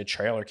think actually a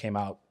trailer came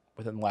out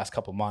within the last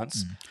couple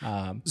months.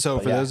 So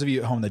for those of you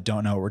at home that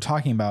don't know what we're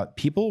talking about,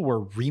 people were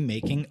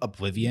remaking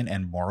Oblivion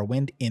and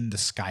Morrowind in the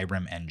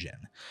Skyrim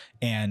engine.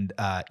 And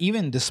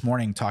even this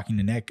morning talking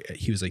to Nick,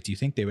 he was like, do you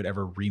think they would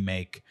ever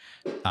remake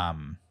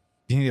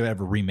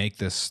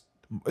this,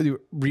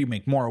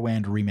 remake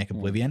Morrowind, remake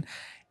Oblivion?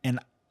 And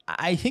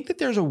I think that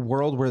there's a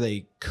world where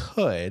they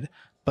could,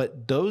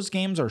 but those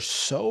games are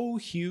so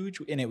huge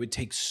and it would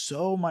take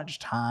so much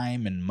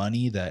time and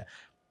money that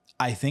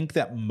I think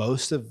that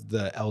most of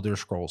the Elder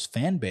Scrolls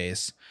fan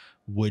base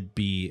would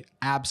be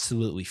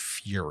absolutely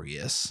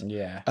furious.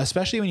 Yeah.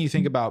 Especially when you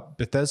think about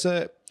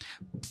Bethesda.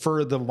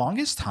 For the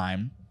longest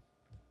time,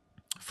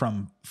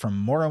 from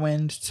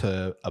Morrowind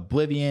to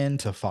Oblivion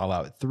to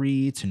Fallout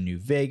 3 to New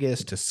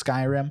Vegas to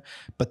Skyrim,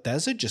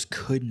 Bethesda just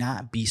could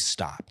not be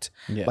stopped.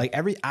 Yeah. Like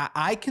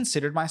I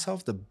considered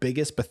myself the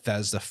biggest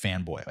Bethesda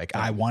fanboy. Like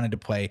I wanted to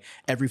play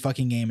every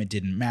fucking game. It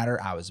didn't matter.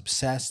 I was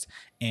obsessed.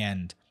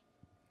 And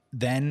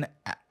then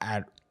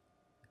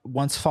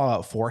once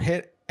Fallout 4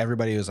 hit,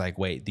 everybody was like,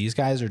 wait, these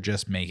guys are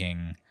just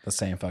making The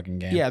same fucking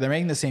game. Yeah, they're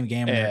making the same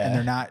game and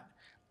they're not.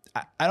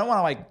 I don't want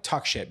to like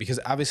talk shit because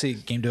obviously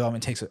game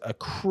development takes a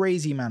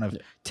crazy amount of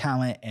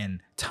talent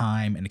and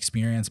time and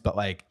experience, but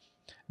like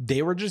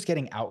they were just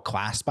getting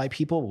outclassed by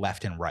people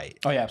left and right.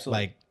 Oh yeah,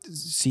 absolutely. Like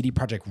CD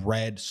Projekt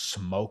Red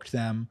smoked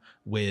them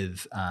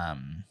with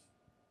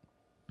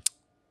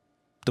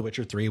The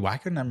Witcher 3. Why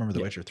couldn't I remember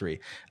The Witcher 3?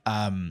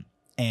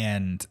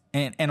 And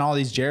all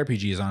these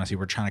JRPGs honestly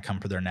were trying to come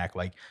for their neck.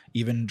 Like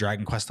even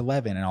Dragon Quest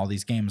 11 and all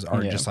these games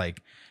are just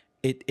like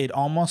it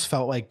almost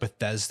felt like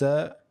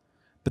Bethesda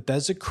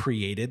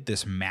created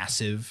this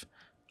massive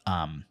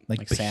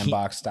like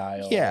sandbox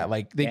style. Yeah,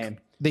 like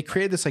they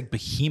created this like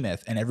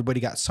behemoth and everybody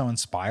got so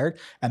inspired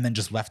and then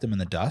just left them in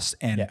the dust.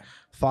 And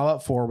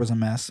Fallout 4 was a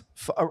mess.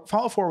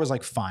 Fallout 4 was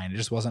like fine. It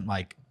just wasn't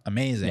like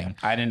amazing. Yeah.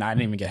 I didn't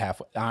even get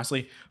halfway.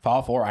 Honestly,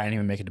 Fallout 4, I didn't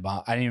even make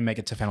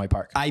it to Fenway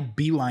Park. I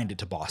beelined it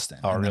to Boston.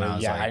 Oh, and really? I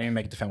was Yeah, like, I didn't even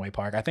make it to Fenway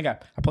Park. I think I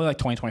played like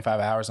 20, 25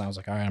 hours and I was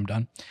like, all right, I'm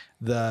done.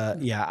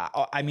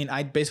 I mean,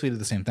 I basically did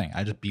the same thing.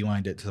 I just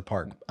beelined it to the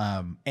park.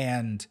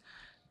 And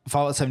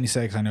Fallout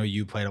 76, I know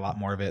you played a lot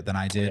more of it than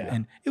I did.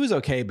 And it was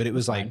okay, but it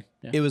was like,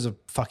 it was a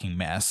fucking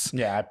mess.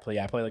 Yeah, I played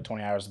like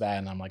 20 hours of that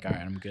and I'm like, all right,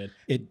 I'm good.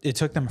 It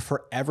took them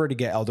forever to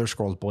get Elder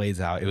Scrolls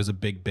Blades out. It was a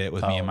big bit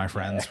with me and my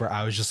friends where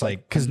I was just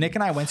like, because Nick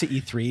and I went to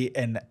E3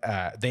 and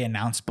they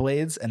announced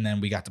Blades and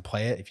then we got to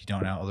play it. If you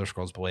don't know, Elder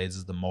Scrolls Blades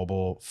is the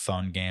mobile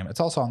phone game. It's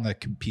also on the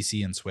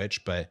PC and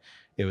Switch, but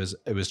it was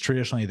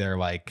traditionally their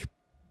like,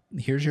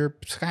 here's your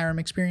Skyrim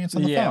experience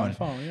on the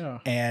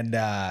phone.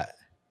 And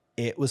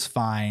it was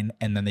fine.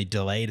 And then they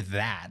delayed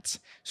that.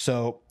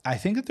 So I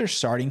think that they're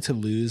starting to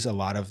lose a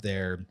lot of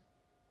their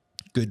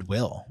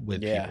goodwill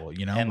with people,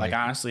 you know? And like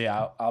honestly,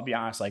 I'll be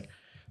honest, like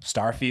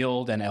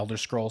Starfield and Elder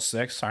Scrolls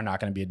 6 are not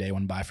going to be a day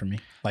one buy for me.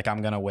 Like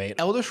I'm going to wait.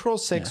 Elder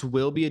Scrolls 6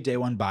 will be a day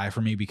one buy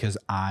for me because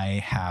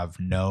I have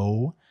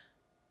no,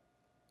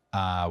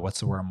 what's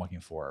the word I'm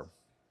looking for?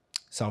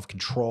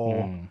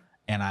 Self-control.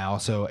 And I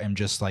also am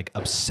just like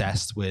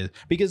obsessed with,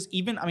 because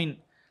even, I mean,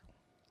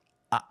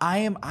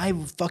 I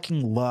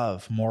fucking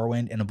love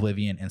Morrowind and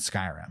Oblivion and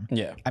Skyrim.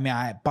 Yeah. I mean,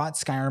 I bought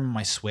Skyrim on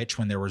my Switch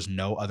when there was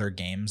no other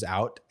games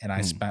out, and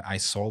I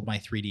sold my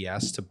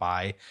 3DS to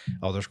buy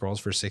Elder Scrolls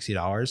for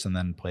 $60 and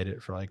then played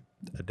it for like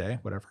a day,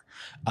 whatever.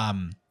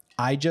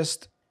 I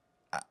just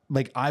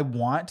like I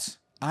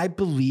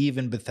believe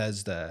in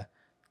Bethesda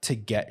to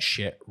get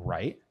shit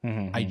right.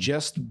 I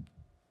just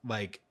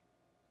like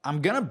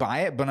I'm gonna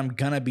buy it, but I'm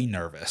gonna be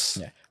nervous.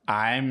 Yeah.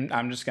 I'm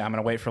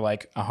gonna wait for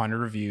like 100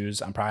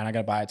 reviews. I'm probably not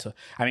gonna buy it.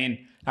 I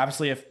mean,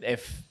 obviously,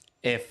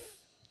 if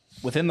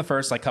within the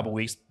first like couple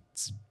weeks,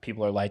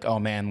 people are like, oh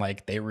man,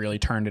 like they really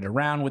turned it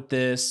around with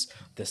this.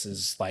 This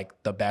is like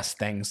the best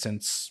thing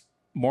since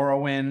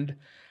Morrowind,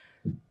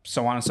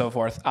 so on and so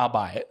forth, I'll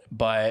buy it.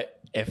 But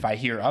if I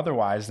hear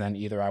otherwise, then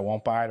either I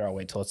won't buy it or I'll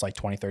wait till it's like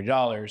 $20,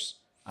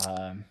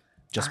 $30.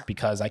 Just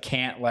because I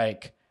can't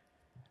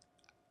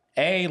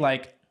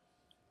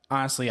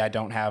honestly, I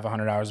don't have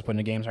 100 hours to put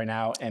into games right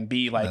now. And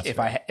B, like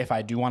if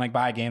I do want to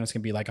buy a game, it's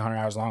gonna be like 100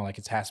 hours long. Like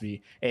it has to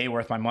be A,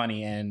 worth my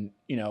money. And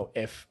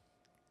if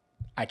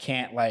I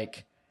can't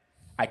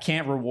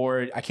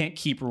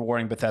keep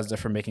rewarding Bethesda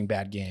for making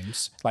bad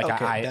games. Like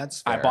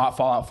I bought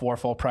Fallout 4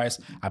 full price.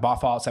 I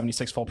bought Fallout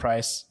 76 full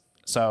price.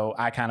 So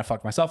I kind of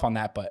fucked myself on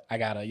that, but I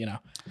gotta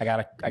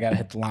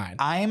hit the line.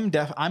 I'm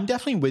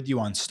definitely with you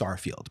on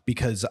Starfield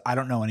because I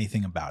don't know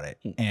anything about it.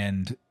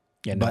 And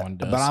no one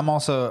does. But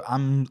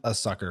I'm a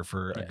sucker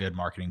for a good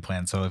marketing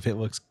plan. So if it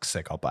looks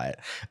sick, I'll buy it.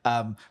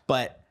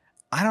 But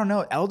I don't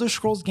know. Elder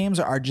Scrolls games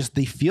are just,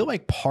 they feel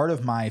like part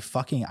of my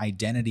fucking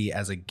identity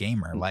as a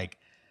gamer. Like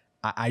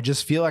I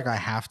just feel like I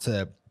have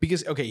to,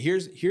 because okay,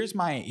 here's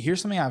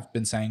something I've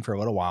been saying for a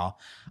little while.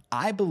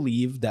 I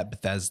believe that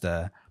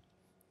Bethesda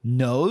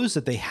knows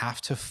that they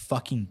have to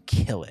fucking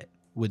kill it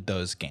with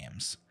those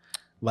games.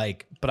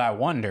 Like, but I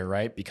wonder,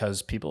 right?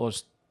 Because people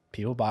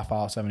buy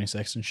Fallout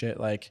 76 and shit.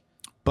 Like,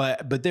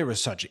 but there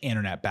was such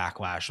internet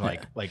backlash,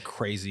 like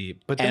crazy.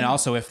 But then, and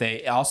also if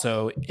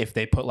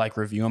they put like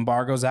review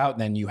embargoes out,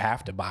 then you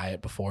have to buy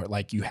it before.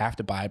 Like you have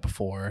to buy it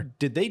before.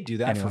 Did they do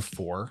that for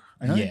 4?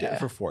 I know they did it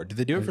for 4. Did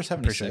they do it for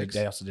 76? Sure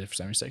they also did it for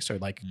 76. So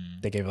like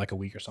they gave it like a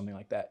week or something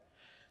like that.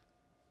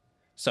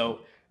 So,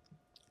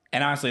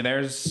 and honestly,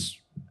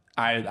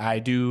 I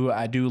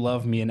do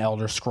love me an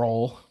Elder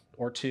Scroll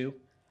or two.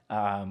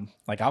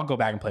 Like I'll go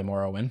back and play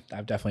Morrowind.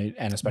 I've definitely,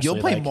 and especially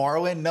you'll play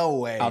Morrowind. No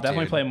way. I'll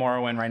definitely play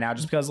Morrowind right now,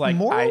 just because like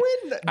Morrowind.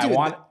 I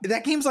want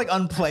that game's like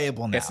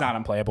unplayable now. It's not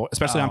unplayable,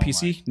 especially on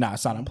PC. No,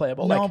 it's not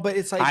unplayable. No, but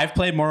it's like I've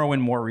played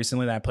Morrowind more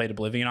recently than I played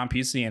Oblivion on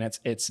PC, and it's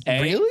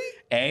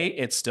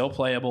it's still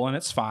playable and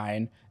it's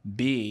fine.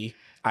 B,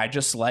 I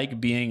just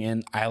like being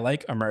in. I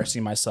like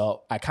immersing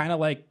myself. I kind of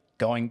like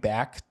going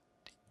back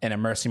and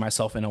immersing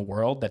myself in a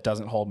world that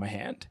doesn't hold my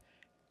hand.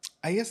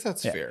 I guess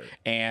that's fair.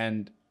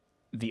 And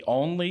there's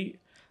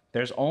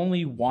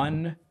only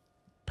one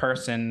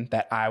person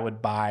that I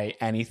would buy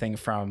anything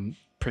from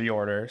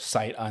pre-order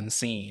sight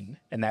unseen,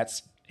 and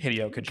that's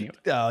Hideo Kojima.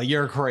 Oh,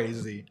 you're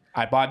crazy.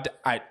 We're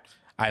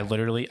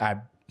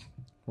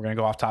gonna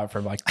go off topic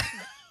for like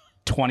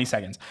 20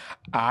 seconds.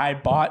 I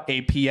bought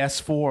a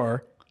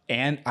PS4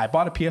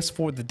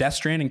 the Death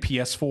Stranding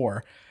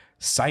PS4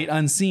 sight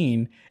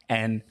unseen,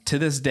 and to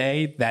this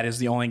day that is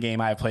the only game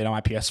I have played on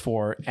my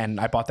PS4, and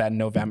I bought that in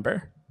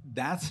November.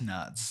 That's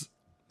nuts.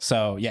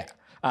 So yeah.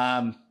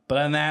 But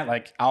other than that,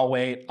 like I'll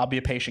wait. I'll be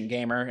a patient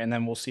gamer, and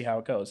then we'll see how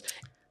it goes.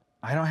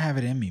 I don't have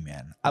it in me,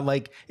 man. I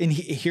like, and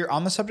here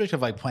on the subject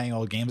of like playing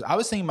old games, I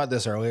was thinking about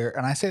this earlier,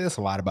 and I say this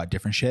a lot about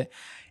different shit.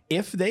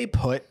 If they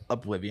put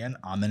Oblivion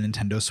on the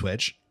Nintendo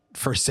Switch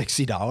for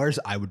 $60,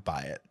 I would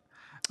buy it.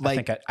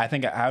 Like, I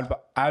think I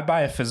would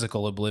buy a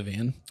physical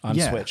Oblivion on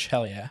Switch.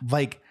 Hell yeah.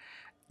 Like,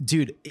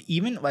 dude,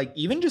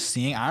 even just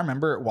seeing, I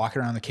remember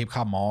walking around the Cape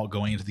Cod Mall,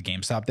 going into the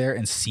GameStop there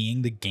and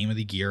seeing the Game of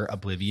the Year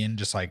Oblivion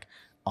just like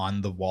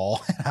on the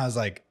wall. And I was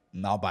like,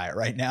 I'll buy it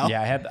right now.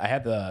 Yeah,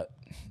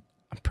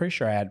 I'm pretty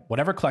sure I had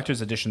whatever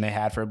collector's edition they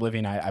had for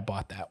Oblivion. I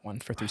bought that one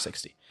for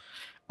 $360.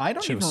 I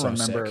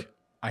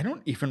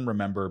don't even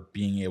remember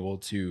being able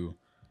to,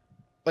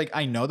 like,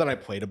 I know that I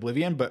played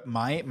Oblivion, but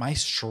my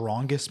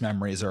strongest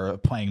memories are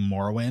of playing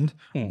Morrowind,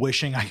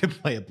 wishing I could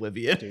play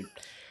Oblivion. Dude.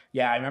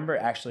 Yeah, I remember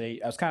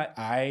actually,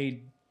 I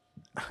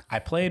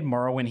played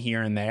Morrowind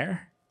here and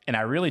there, and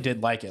I really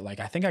did like it. Like,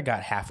 I think I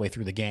got halfway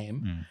through the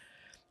game,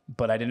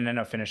 but I didn't end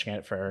up finishing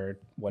it for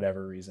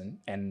whatever reason.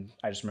 And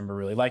I just remember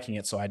really liking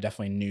it. So I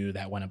definitely knew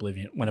that when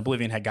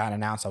Oblivion had gotten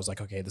announced, I was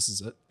like, okay, this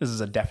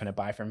is a definite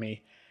buy for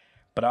me.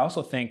 But I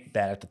also think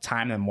that at the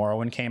time that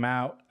Morrowind came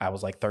out, I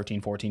was like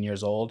 13, 14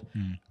 years old.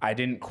 I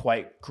didn't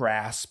quite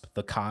grasp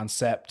the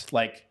concept.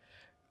 Like,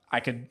 I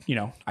could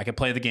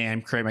play the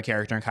game, create my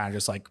character, and kind of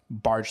just like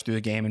barge through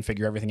the game and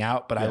figure everything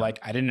out. But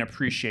I didn't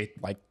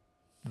appreciate like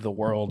the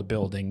world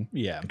building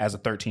as a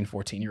 13,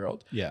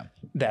 14-year-old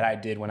that I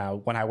did when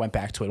I went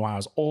back to it when I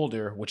was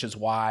older, which is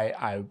why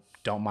I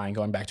don't mind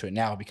going back to it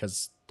now,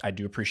 because I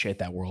do appreciate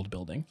that world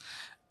building.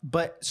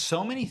 But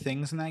so many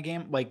things in that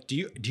game, like, do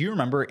you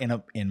remember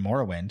in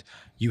Morrowind,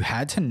 you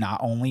had to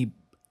not only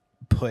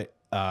put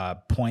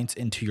points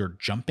into your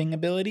jumping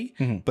ability,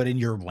 but in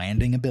your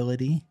landing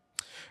ability?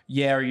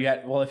 Yeah, you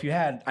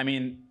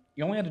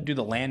only had to do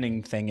the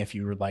landing thing if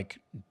you were like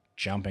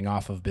jumping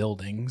off of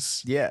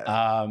buildings.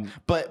 Yeah.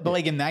 But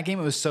like in that game,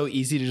 it was so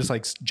easy to just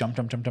like jump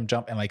and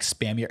like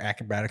spam your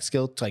acrobatic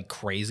skill to like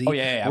crazy. Oh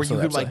yeah, where you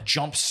could like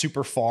jump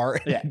super far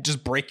and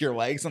just break your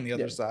legs on the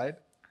other side.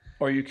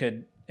 Or you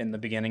could, in the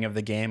beginning of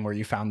the game where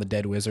you found the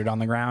dead wizard on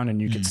the ground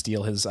and you could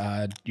steal his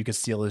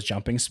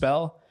jumping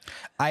spell.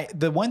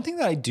 The one thing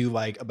that I do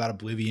like about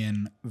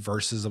Oblivion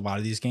versus a lot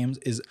of these games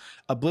is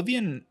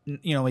Oblivion,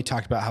 we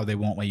talked about how they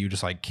won't let you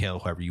just like kill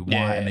whoever you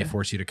want and they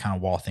force you to kind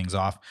of wall things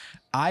off.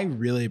 I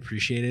really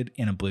appreciated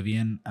in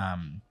Oblivion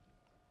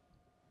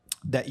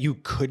that you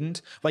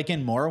couldn't, like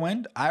in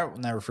Morrowind. I'll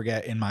never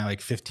forget in my like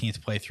 15th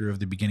playthrough of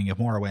the beginning of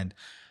Morrowind,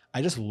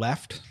 I just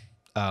left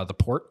the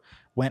port,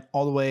 went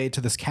all the way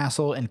to this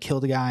castle and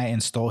killed a guy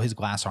and stole his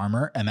glass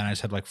armor, and then I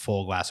just had like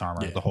full glass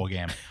armor the whole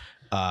game.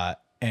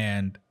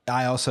 And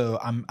I also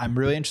I'm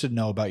really interested to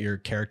know about your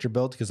character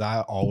build, because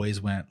I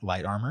always went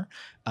light armor.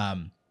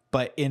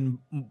 But in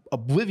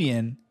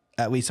Oblivion,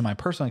 at least in my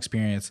personal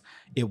experience,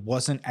 it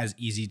wasn't as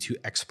easy to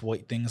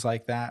exploit things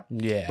like that.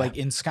 Yeah. Like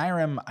in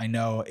Skyrim, I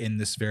know in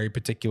this very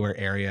particular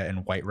area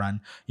in Whiterun,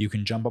 you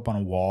can jump up on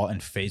a wall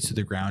and face to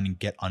the ground and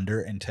get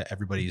under into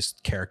everybody's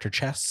character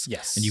chests.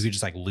 Yes. And you could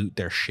just like loot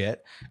their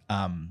shit.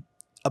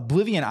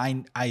 Oblivion,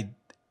 I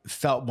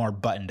felt more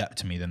buttoned up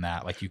to me than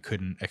that. Like you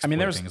couldn't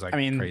exploit things like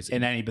crazy.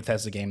 In any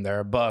Bethesda game, there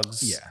are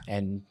bugs. Yeah.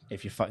 And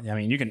if you find,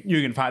 you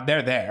can find,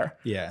 they're there.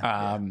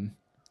 Yeah.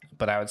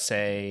 But I would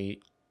say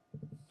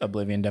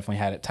Oblivion definitely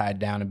had it tied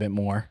down a bit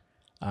more.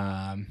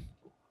 So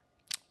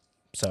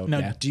now,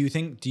 yeah. do you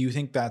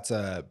think that's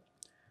a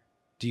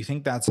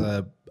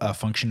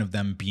function of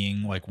them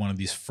being like one of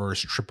these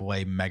first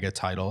AAA mega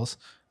titles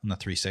on the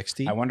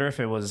 360? I wonder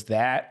if it was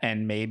that,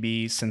 and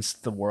maybe since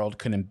the world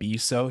couldn't be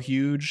so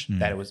huge,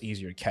 that it was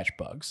easier to catch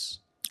bugs.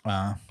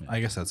 I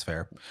guess that's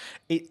fair.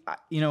 We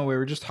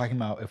were just talking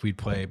about if we'd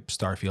play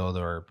Starfield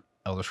or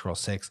Elder Scrolls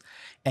 6,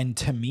 and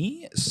to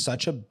me,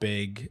 such a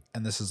big,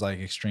 and this is like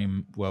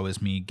extreme woe is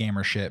me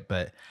gamer shit,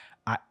 but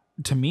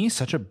to me,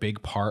 such a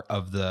big part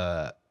of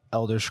the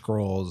Elder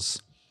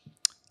Scrolls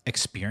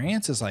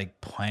experience is like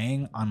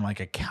playing on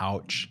like a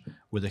couch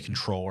with a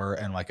controller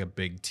and like a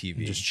big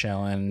TV, Just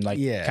chilling, like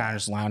kind of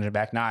just lounging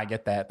back. Nah, I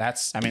get that.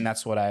 That's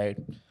what I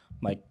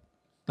like.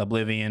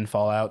 Oblivion,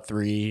 Fallout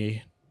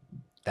 3.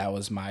 That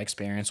was my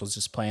experience, was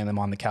just playing them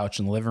on the couch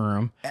in the living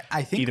room.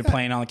 I think either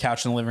playing on the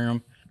couch in the living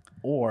room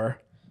or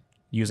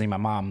using my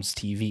mom's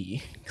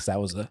TV, because that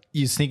was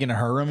you sneak into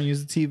her room and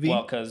use the TV.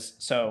 Well,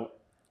 so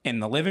in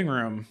the living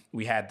room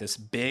we had this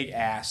big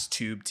ass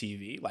tube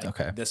TV.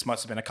 Like this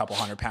must have been a couple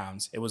 100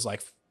 pounds. It was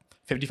like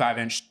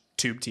 55-inch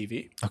tube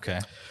TV. Okay.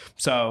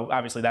 So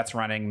obviously that's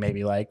running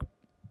maybe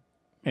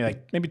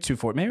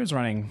 240. Maybe it was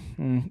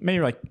running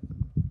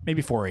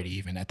maybe 480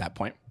 even at that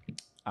point.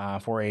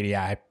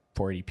 480i,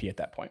 480p at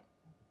that point.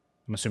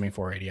 I'm assuming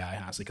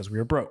 480i honestly because we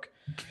were broke.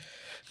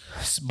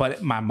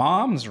 But my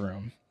mom's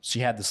room, she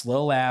had this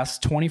little ass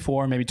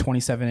 24, maybe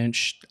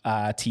 27-inch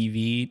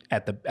TV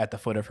at the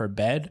foot of her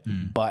bed,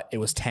 but it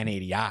was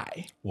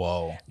 1080i.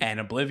 Whoa! And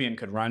Oblivion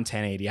could run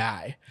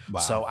 1080i. Wow.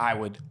 So I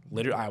would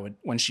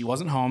when she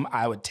wasn't home,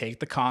 I would take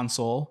the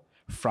console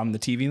from the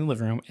TV in the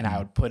living room and I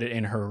would put it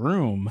in her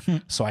room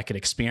so I could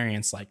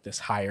experience like this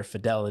higher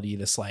fidelity,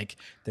 this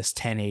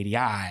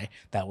 1080i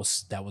that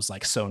was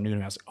like so new to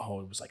me. I was like,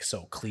 oh, it was like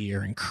so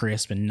clear and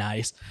crisp and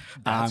nice.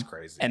 That's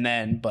crazy. And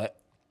then, but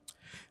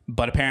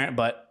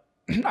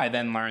I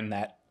then learned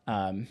that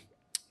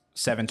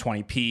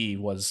 720p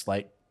was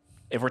like,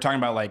 if we're talking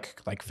about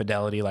like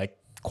fidelity, like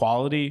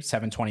quality,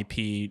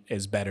 720p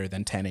is better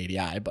than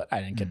 1080i, but we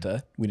didn't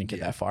get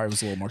that far. It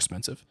was a little more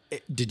expensive.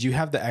 Did you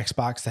have the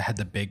Xbox that had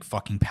the big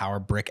fucking power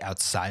brick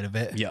outside of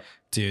it? Yep.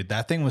 Dude,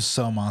 that thing was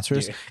so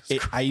monstrous.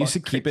 I used to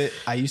keep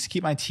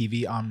my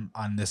TV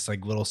on this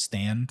like little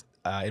stand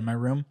in my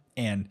room,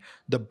 and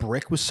the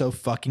brick was so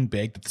fucking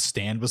big that the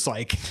stand was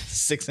like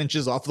 6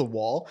 inches off the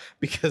wall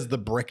because the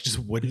brick just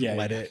wouldn't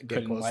let it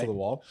get close to the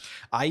wall.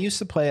 I used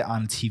to play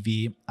on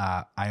TV.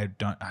 I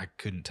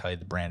couldn't tell you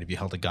the brand if you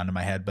held a gun to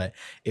my head, but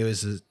it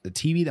was the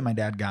TV that my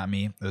dad got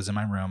me. It was in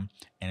my room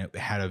and it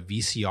had a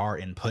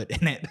VCR input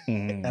in it.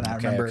 And I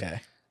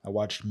remember I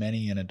watched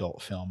many an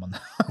adult film on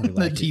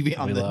the TV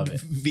on the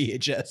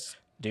VHS.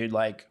 Dude,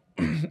 like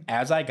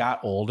as I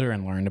got older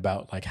and learned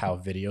about like how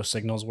video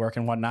signals work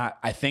and whatnot,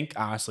 I think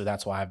honestly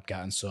that's why I've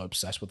gotten so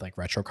obsessed with like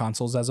retro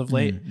consoles as of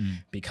late,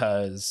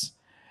 because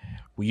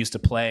we used to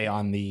play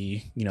on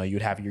the,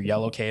 you'd have your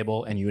yellow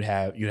cable and you'd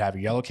have your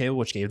yellow cable,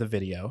 which gave the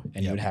video,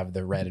 and you would have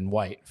the red and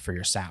white for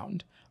your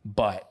sound.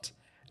 But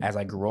as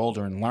I grew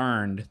older and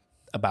learned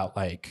about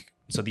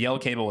so the yellow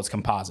cable was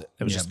composite.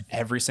 It was just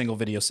every single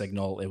video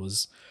signal. It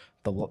was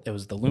the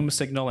Luma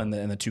signal and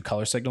the two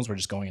color signals were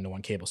just going into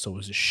one cable. So it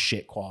was just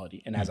shit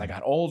quality. And as I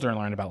got older and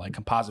learned about like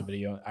composite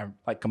video,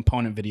 like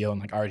component video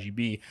and like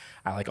RGB,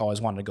 I like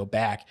always wanted to go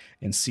back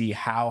and see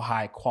how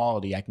high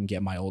quality I can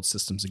get my old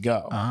systems to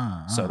go.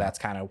 So that's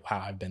kind of how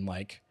I've been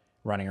like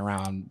running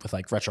around with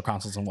like retro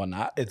consoles and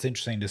whatnot. It's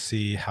interesting to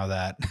see how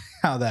that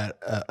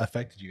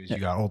affected you as you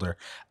got older.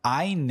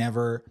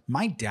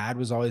 My dad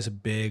was always a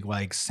big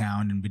like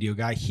sound and video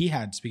guy. He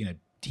had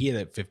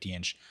a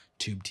 50-inch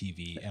tube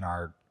TV in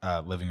our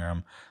living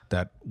room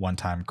that one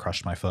time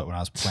crushed my foot when I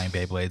was playing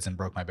Beyblades and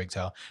broke my big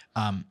toe.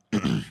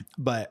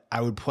 But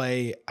I would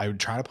try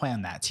to play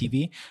on that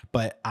TV,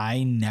 but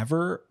I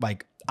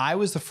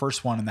was the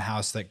first one in the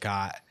house that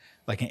got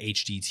like an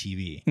HD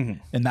TV.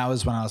 And that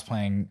was when I was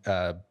playing,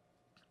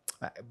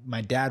 my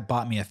dad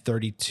bought me a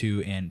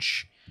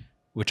 32-inch,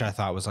 which I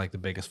thought was like the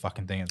biggest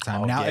fucking thing at the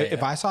time.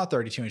 If I saw a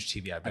 32-inch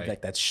TV, I'd be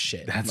like, that's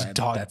shit. That's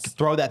dog.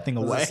 Throw that thing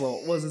away.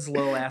 Was this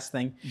little ass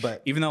thing?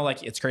 But even though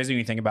like it's crazy when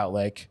you think about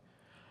like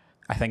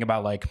I think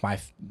about like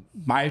my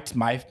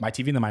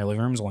TV in my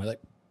living room is only like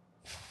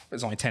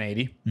it's only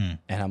 1080,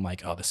 and I'm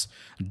like, oh, this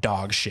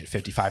dog shit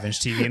 55-inch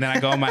TV, and then I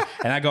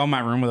go in my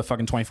room with a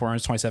fucking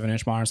 24-inch,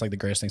 27-inch monitor. It's like the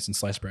greatest thing since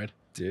sliced bread,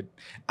 dude.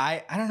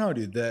 I don't know,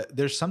 dude.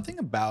 There's something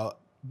about,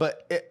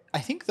 but I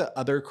think the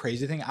other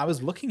crazy thing I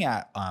was looking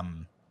at,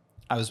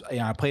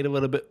 I played a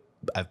little bit.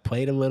 I've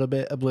played a little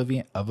bit of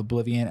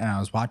Oblivion, and I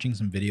was watching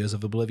some videos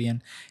of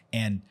Oblivion,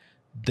 and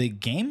the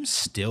game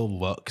still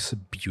looks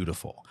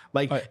beautiful.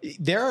 Like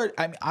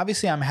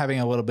obviously I'm having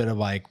a little bit of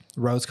like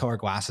rose-colored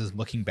glasses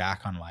looking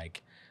back on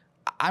like.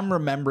 I'm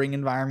remembering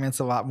environments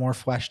a lot more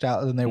fleshed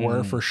out than they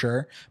were for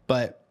sure.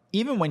 But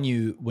even when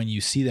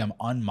you see them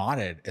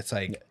unmodded, it's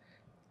like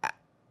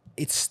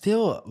it's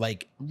still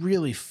like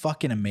really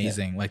fucking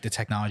amazing. Like the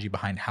technology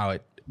behind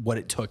what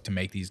it took to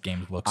make these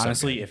games look.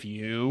 Honestly, so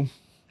good.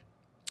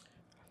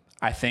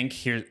 I think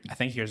here's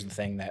the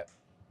thing that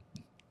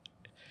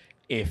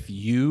if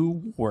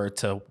you were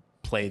to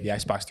play the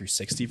Xbox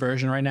 360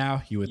 version right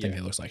now, you would think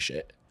it looks like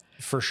shit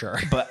for sure.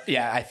 But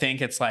yeah, I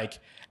think it's like.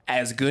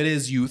 As good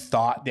as you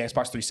thought the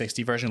Xbox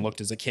 360 version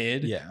looked as a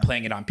kid,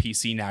 playing it on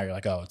PC now, you're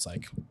like, oh, it's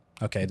like,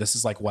 okay, this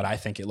is like what I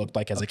think it looked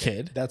like as a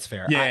kid. That's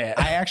fair. Yeah.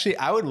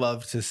 I would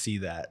love to see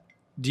that.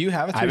 Do you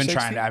have a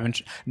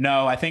 360?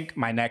 No, I think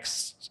my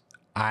next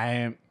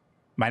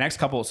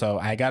couple, so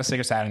I got a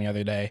Sega Saturn the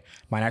other day.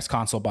 My next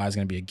console buy is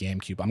going to be a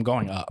GameCube. I'm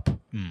going up,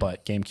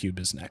 but GameCube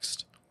is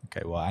next.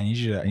 Okay, well, I need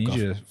you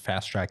to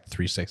fast track the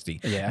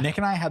 360. Yeah. Nick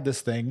and I had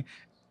this thing.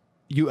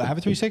 You have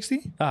a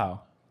 360?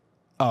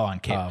 Oh, on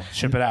cable.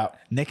 Ship it out.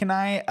 Nick and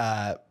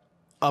I,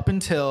 up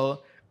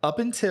until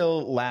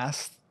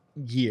last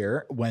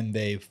year when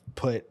they've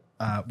put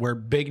where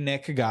Big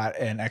Nick got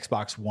an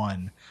Xbox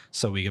One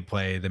so we could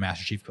play the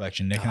Master Chief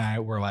Collection. Nick and I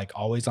were like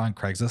always on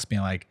Craigslist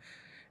being like,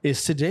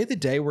 is today the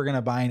day we're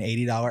gonna buy an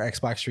 $80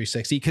 Xbox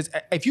 360? Because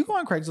if you go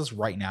on Craigslist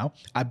right now,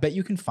 I bet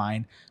you can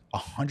find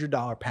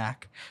 $100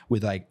 pack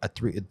with like a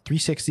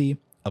 360,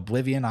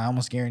 Oblivion, I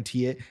almost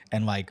guarantee it,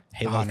 and like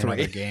Halo 3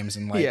 other games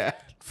and like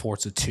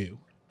Forza 2.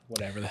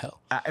 Whatever the hell.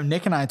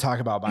 Nick and I talk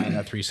about buying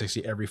that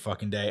 360 every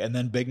fucking day. And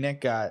then Big Nick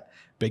got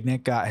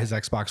his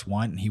Xbox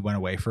One and he went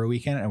away for a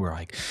weekend and we're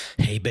like,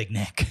 hey, Big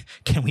Nick,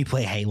 can we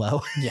play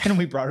Halo? Yeah. And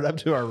we brought it up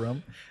to our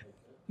room.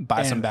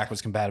 Buy some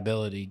backwards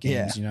compatibility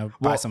games,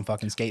 buy some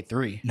fucking Skate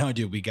 3. No,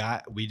 dude, we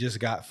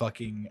just got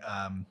fucking,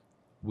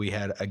 we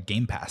had a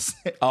Game Pass.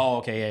 Oh,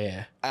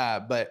 okay. Yeah.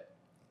 But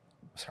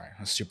sorry,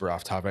 that's super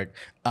off topic.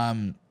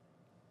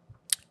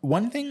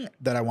 One thing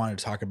that I wanted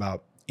to talk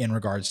about in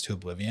regards to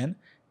Oblivion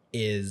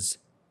is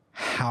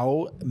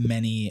how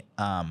many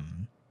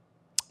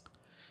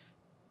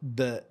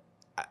do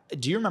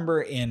you remember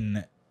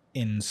in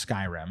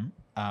Skyrim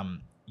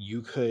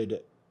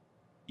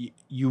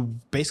you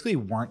basically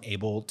weren't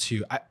able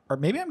to or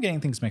maybe I'm getting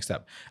things mixed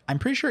up. I'm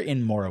pretty sure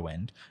in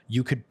Morrowind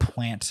you could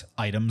plant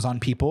items on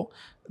people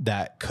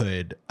that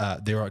could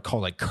they were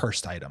called like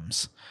cursed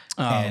items.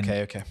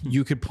 Okay.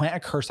 You could plant a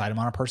cursed item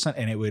on a person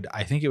and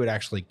I think it would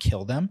actually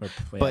kill them.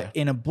 But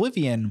in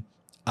Oblivion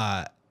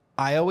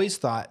I always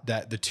thought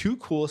that the two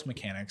coolest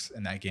mechanics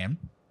in that game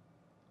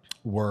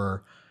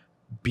were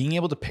being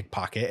able to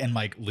pickpocket and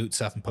like loot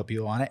stuff and put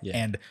people on it,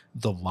 and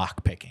the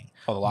lock picking.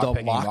 Oh,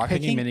 the lock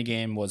picking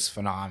minigame was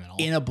phenomenal.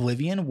 In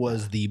Oblivion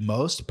was the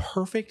most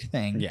perfect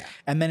thing. Yeah.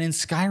 And then in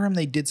Skyrim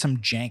they did some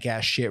jank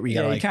ass shit where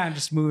you you kind of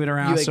just move it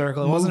around a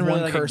circle. It wasn't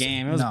really like a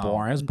game. It was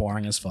boring. It was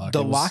boring as fuck.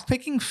 The lock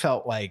picking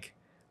felt like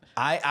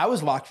I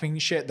was lockpicking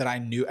shit that I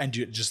knew and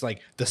just like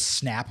the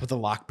snap of the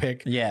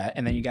lockpick. Yeah,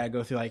 and then you gotta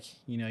go through like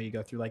you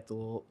go through like the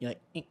little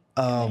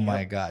oh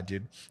my god,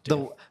 dude.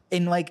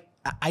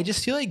 I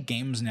just feel like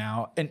games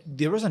now, and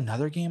there was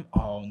another game.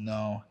 Oh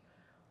no.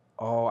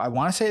 Oh, I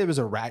want to say it was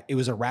a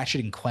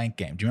Ratchet and Clank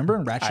game. Do you remember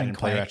in Ratchet and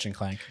Clank? Play Ratchet and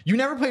Clank. You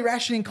never played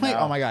Ratchet and Clank?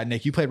 No. Oh my god,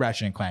 Nick, you played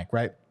Ratchet and Clank,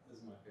 right? This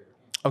is my favorite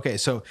game. Okay,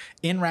 so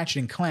in Ratchet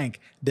and Clank,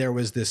 there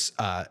was this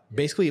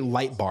basically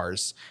light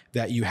bars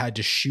that you had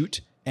to shoot.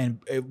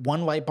 And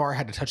one light bar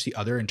had to touch the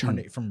other and turn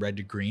it from red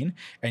to green.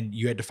 And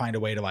you had to find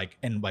a way to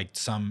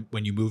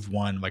when you moved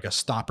one, like a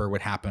stopper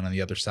would happen on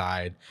the other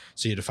side.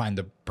 So you had to find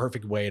the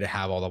perfect way to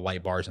have all the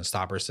light bars and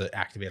stoppers to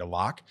activate a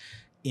lock.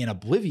 In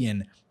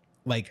Oblivion,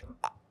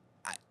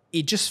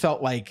 it just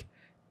felt like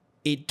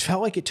it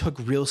took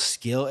real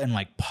skill and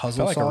like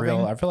puzzle solving.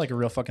 I feel like a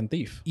real fucking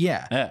thief.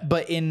 Yeah.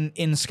 But in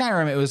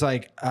Skyrim, it was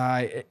like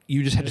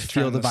you just had to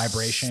feel the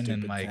vibration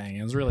and like thing.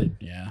 It was really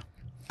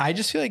I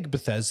just feel like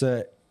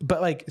Bethesda. But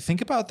like,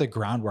 think about the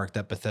groundwork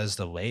that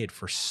Bethesda laid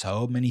for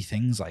so many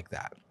things like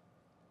that.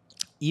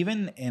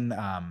 Even in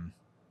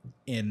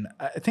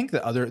I think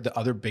the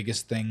other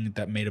biggest thing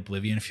that made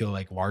Oblivion feel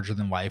like larger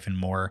than life and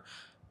more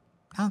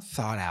not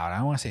thought out. I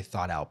don't want to say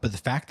thought out, but the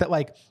fact that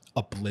like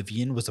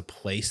Oblivion was a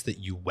place that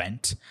you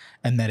went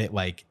and that it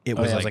was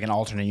like an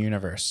alternate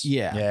universe.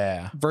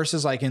 Yeah.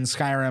 Versus like in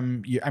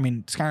Skyrim,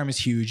 Skyrim is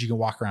huge. You can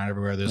walk around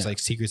everywhere. There's like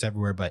secrets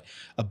everywhere, but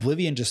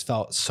Oblivion just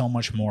felt so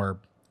much more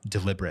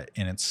deliberate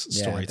in its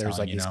storytelling. There's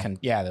like these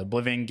the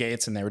Oblivion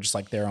gates, and they were just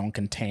like their own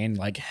contained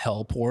like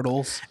hell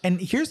portals. And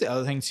here's the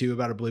other thing too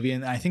about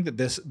Oblivion. I think that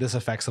this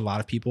affects a lot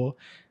of people,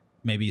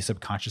 maybe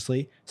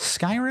subconsciously.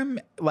 Skyrim,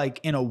 like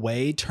in a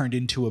way, turned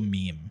into a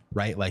meme,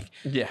 right? Like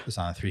it was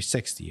on the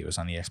 360, it was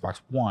on the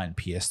Xbox One,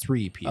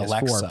 PS3, PS4,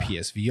 Alexa.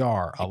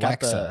 PSVR,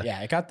 Alexa.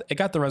 It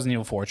got the Resident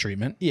Evil 4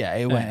 treatment. Yeah,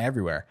 it went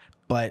everywhere.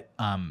 But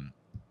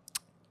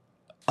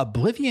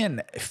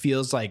Oblivion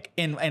feels like,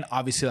 and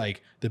obviously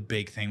like the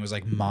big thing was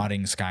like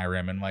modding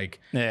Skyrim and like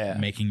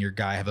making your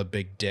guy have a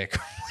big dick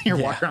when you're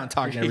walking around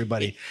talking to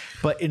everybody.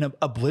 But in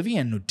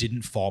Oblivion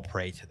didn't fall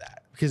prey to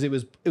that because it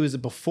was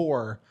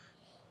before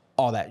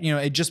all that. You know,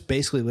 it just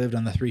basically lived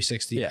on the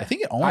 360. Yeah. I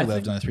think it only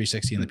lived on the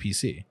 360 and the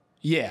PC.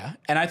 Yeah,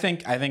 and I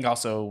think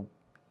also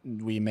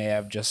we may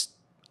have just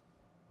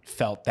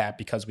felt that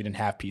because we didn't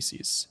have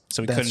PCs,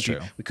 so we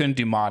couldn't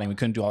do modding, we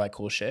couldn't do all that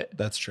cool shit.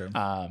 That's true.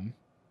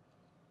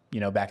 You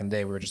know, back in the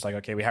day, we were just like,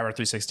 okay, we have our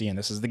 360, and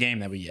this is the game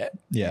that we get.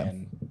 Yeah,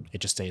 and it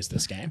just stays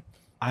this game.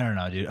 I don't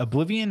know, dude.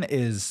 Oblivion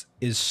is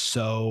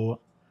so.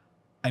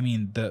 I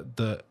mean,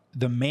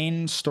 the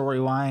main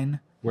storyline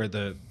where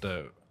the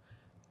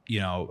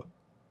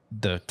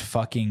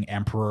fucking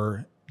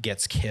emperor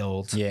gets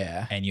killed.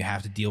 Yeah, and you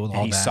have to deal with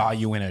all that. He saw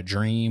you in a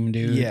dream,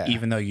 dude. Yeah,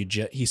 even though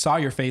he saw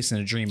your face in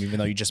a dream, even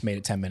though you just made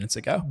it 10 minutes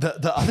ago.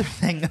 The other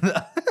thing,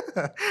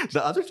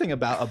 the other thing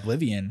about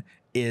Oblivion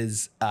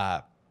is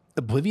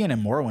Oblivion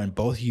and Morrowind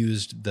both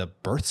used the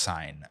birth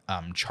sign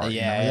chart.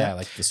 Yeah,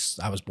 like this.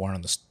 I was born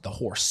on the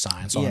horse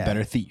sign, so I'm a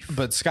better thief.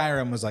 But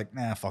Skyrim was like,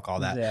 nah, fuck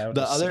all that. Yeah,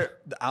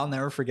 I'll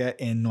never forget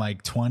in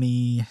like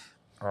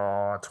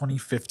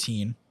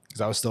 2015,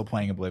 because I was still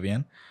playing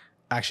Oblivion.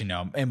 Actually,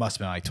 no, it must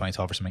have been like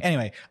 2012 or something.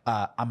 Anyway,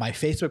 on my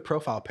Facebook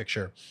profile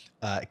picture,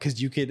 because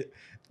you could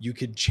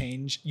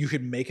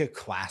make a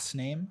class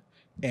name.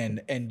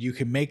 And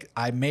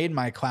I made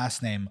my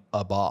class name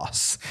a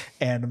boss,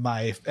 and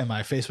my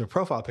Facebook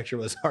profile picture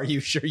was, "Are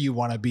you sure you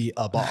want to be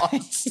a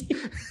boss?"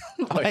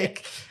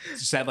 Like,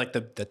 just had like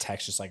the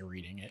text, just like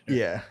reading it.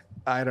 Yeah,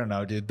 I don't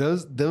know, dude.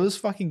 Those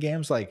fucking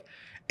games, like,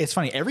 it's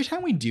funny. Every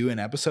time we do an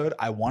episode,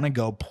 I want to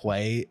go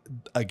play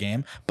a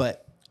game,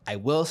 but I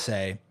will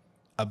say,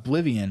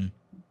 Oblivion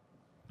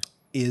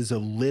is a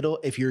little.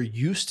 If you're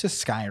used to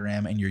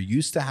Skyrim and you're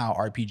used to how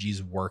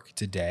RPGs work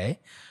today,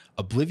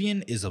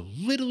 Oblivion is a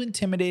little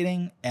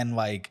intimidating and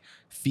like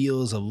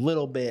feels a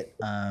little bit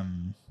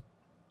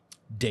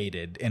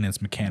dated in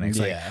its mechanics.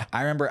 Like,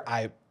 I remember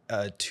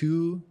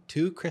two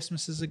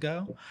Christmases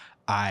ago,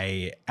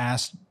 I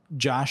asked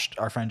Josh,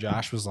 our friend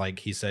Josh, was like,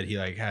 he said he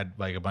like had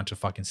like a bunch of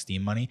fucking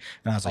Steam money,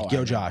 and I was like,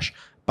 yo, Josh,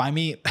 buy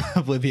me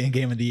Oblivion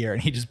Game of the Year,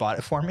 and he just bought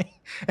it for me.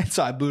 And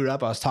so I booted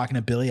up. I was talking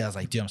to Billy. I was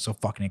like, dude, I'm so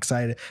fucking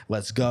excited.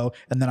 Let's go.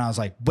 And then I was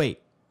like,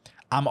 wait,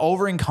 I'm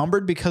over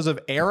encumbered because of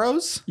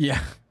arrows?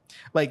 Yeah.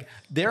 Like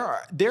there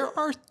are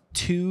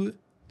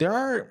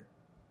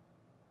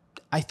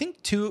I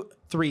think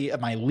 3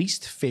 of my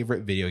least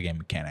favorite video game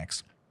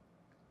mechanics.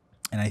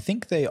 And I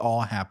think they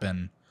all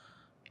happen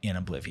in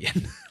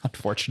Oblivion,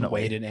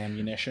 unfortunately. Weighted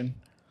ammunition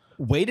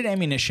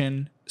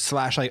 /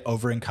 like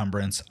over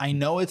encumbrance. I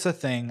know it's a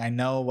thing. I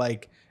know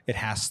like it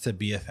has to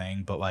be a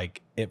thing, but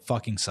like it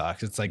fucking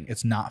sucks. It's like,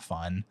 it's not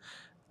fun.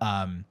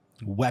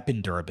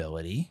 Weapon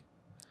durability.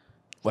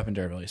 Weapon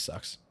durability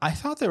sucks. I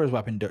thought there was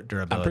weapon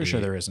durability. I'm pretty sure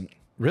there isn't.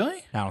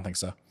 Really? I don't think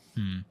so.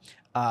 And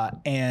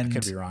I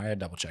could be wrong. I had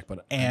to double check,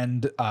 but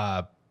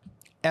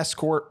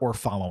escort or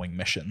following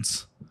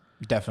missions.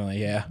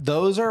 Definitely, yeah.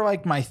 Those are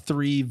like my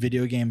 3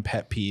 video game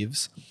pet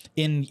peeves.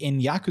 In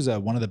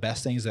Yakuza, one of the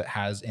best things that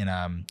has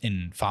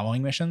in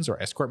following missions or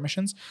escort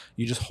missions,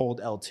 you just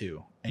hold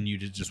L2 and you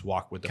just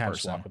walk with the person.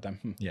 Just walk with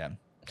them. Yeah.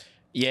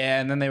 Yeah,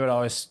 and then they would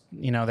always,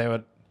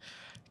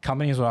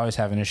 companies would always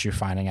have an issue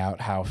finding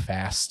out how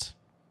fast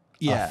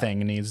a thing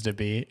needs to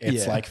be.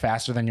 It's like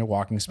faster than your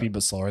walking speed,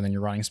 but slower than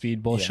your running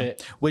speed bullshit.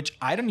 Yeah. Which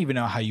I don't even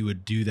know how you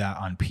would do that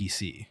on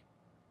PC.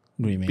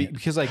 What do you mean?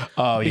 Because you'd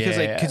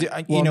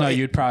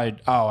probably.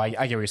 Oh, I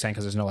get what you're saying,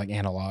 because there's no like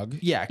analog.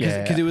 Yeah,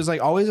 because it was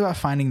like always about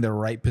finding the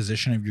right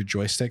position of your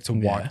joystick to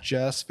walk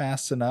just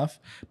fast enough.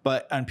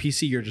 But on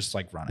PC, you're just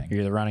like running.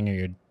 You're either running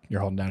or you're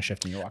holding down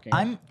shift and you're walking.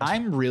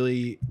 I'm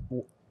really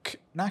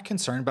not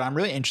concerned, but I'm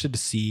really interested to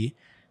see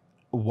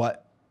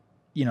what,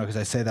 because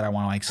I say that I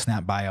want to like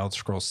snap by Elder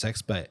Scrolls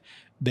 6, but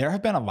there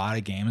have been a lot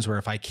of games where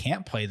if I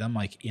can't play them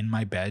like in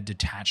my bed,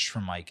 detached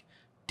from like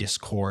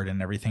Discord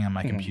and everything on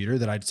my computer,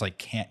 that I just like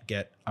can't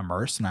get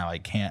immersed and I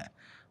like can't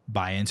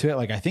buy into it.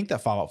 Like I think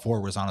that Fallout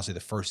 4 was honestly the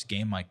first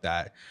game like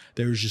that.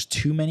 There was just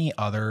too many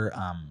other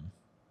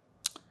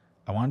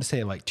I wanted to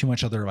say like too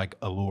much other like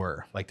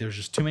allure. Like there's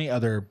just too many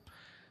other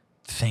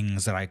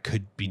things that I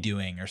could be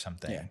doing or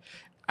something. Yeah.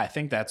 I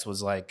think that's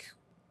was like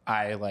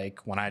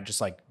when I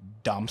just like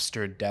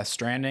dumpstered Death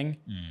Stranding,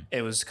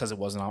 it was because it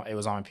was on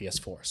my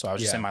PS4. So I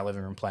was just in my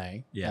living room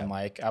playing. Yeah. And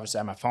like I was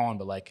at my phone,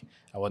 but like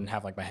I wouldn't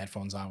have like my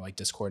headphones on, like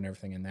Discord and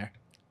everything in there.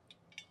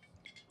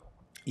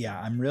 Yeah,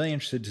 I'm really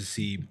interested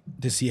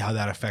to see how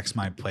that affects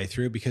my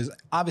playthrough, because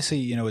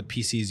obviously, with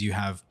PCs you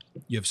have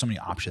you have so many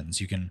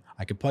options.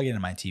 I could plug it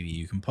into my TV.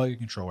 You can plug a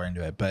controller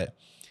into it, but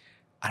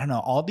I don't know.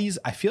 All these,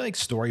 I feel like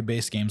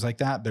story-based games like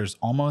that, there's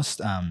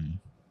almost, I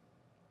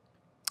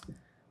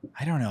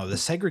don't know, the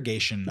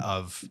segregation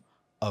of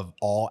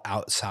all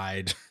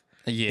outside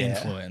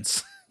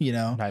influence, you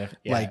know,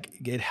 like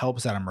it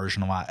helps that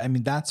immersion a lot. I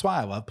mean, that's why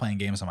I love playing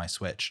games on my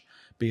Switch,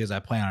 because I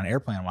play on an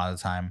airplane a lot of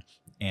the time,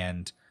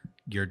 and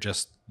you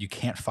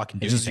can't fucking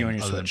do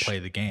anything other than play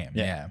the game.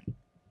 Yeah.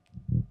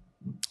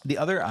 The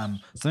other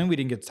something we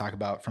didn't get to talk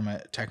about from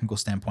a technical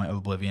standpoint of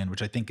Oblivion,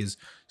 which I think is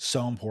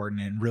so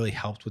important and really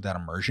helped with that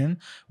immersion,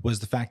 was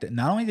the fact that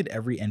not only did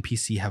every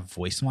NPC have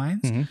voice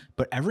lines,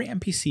 but every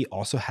NPC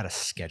also had a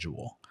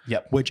schedule.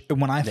 Yep. Which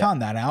when I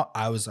found that out,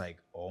 I was like,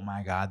 oh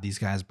my God, these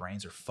guys'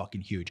 brains are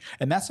fucking huge.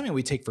 And that's something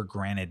we take for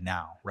granted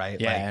now,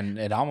 right? Yeah, and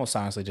it almost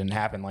honestly didn't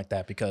happen like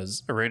that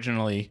because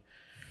originally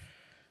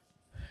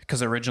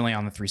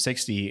on the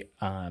 360,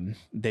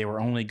 they were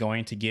only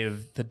going to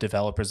give the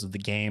developers of the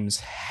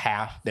games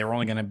they were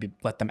only going to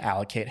let them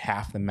allocate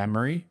half the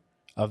memory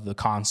of the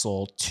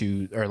console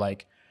to, or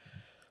like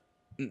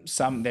they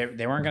weren't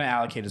going to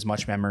allocate as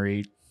much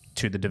memory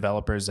to the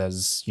developers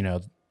as, you know,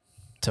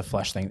 to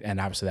flesh things. And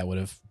obviously that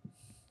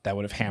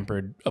would have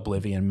hampered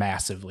Oblivion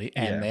massively.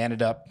 And they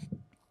ended up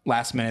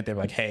last minute, they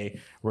were like, hey,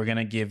 we're going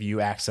to give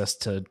you access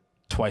to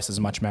twice as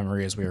much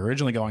memory as we were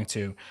originally going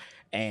to.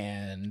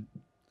 And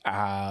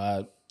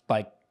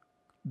like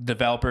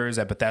developers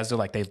at Bethesda,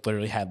 like they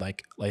literally had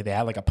like they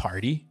had like a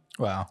party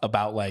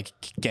about like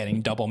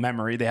getting double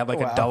memory. They had like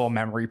a double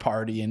memory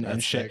party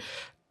and shit. Sick.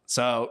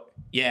 So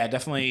yeah,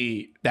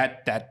 definitely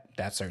that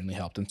certainly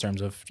helped in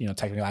terms of, you know,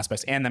 technical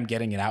aspects and them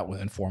getting it out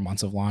within 4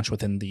 months of launch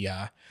within the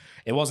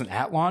it wasn't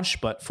at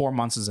launch, but 4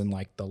 months is in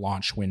like the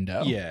launch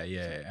window.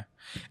 Yeah.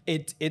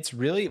 It's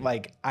really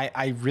like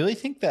I really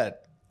think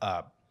that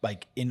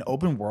like in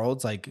open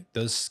worlds, like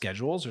those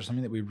schedules are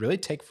something that we really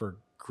take for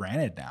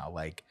granted now.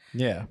 Like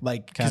kind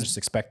of just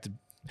expect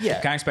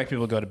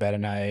people to go to bed at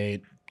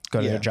night,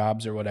 go to their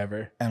jobs or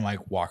whatever, and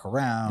like walk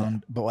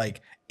around. But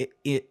like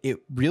it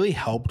really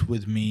helped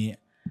with me,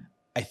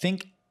 I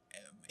think,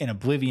 in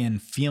Oblivion,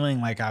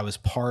 feeling like I was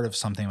part of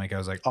something. Like I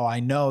was like, oh, I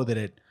know that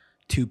at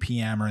 2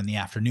 p.m. or in the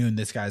afternoon,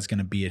 this guy's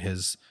gonna be at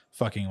his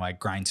fucking like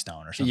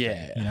grindstone or something.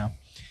 You know,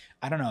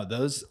 I don't know,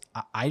 those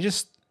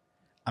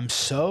I'm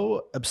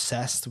so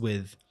obsessed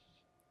with.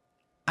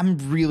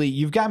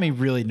 You've got me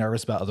really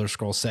nervous about Elder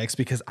Scrolls 6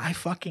 because I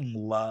fucking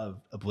love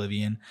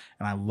Oblivion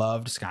and I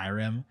loved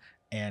Skyrim,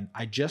 and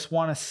I just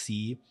want to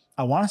see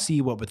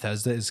what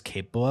Bethesda is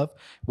capable of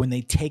when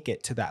they take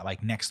it to that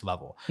like next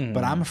level.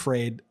 But I'm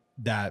afraid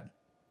that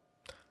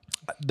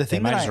the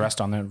thing might just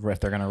rest on if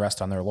they're going to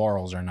rest on their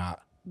laurels or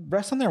not.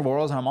 Rest on their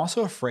laurels, and I'm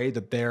also afraid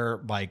that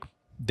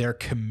their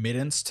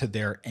committance to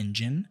their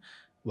engine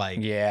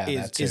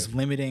is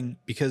limiting,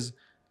 because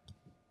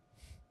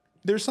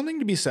there's something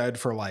to be said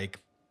for like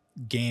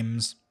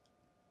games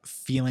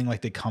feeling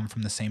like they come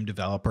from the same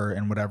developer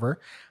and whatever,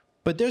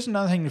 but there's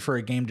another thing for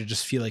a game to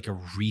just feel like a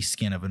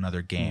reskin of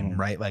another game,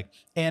 right? Like,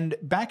 and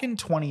back in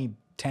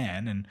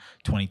 2010 and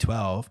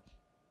 2012,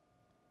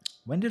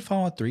 when did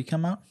Fallout 3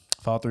 come out?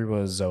 Fallout 3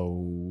 was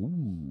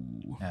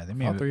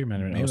Fallout 3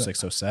 maybe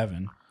 06,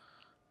 07.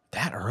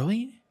 That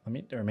early?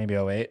 Or maybe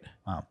 08.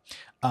 Wow.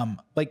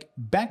 Like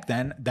back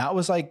then, that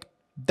was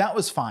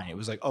fine. It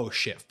was like, oh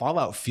shit,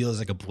 Fallout feels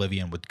like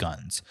Oblivion with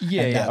guns.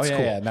 Yeah, that's cool.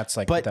 Yeah, that's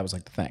like, that was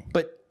like the thing.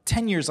 But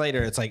 10 years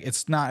later, it's like,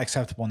 it's not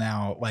acceptable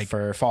now. Like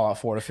for Fallout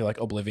 4 to feel like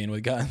Oblivion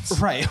with guns.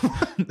 Right.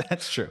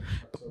 That's true.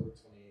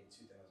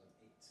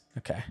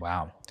 Okay.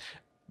 Wow.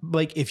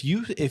 Like if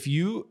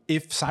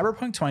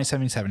Cyberpunk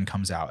 2077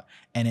 comes out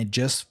and it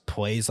just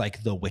plays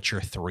like The Witcher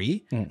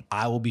 3,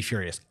 I will be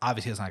furious.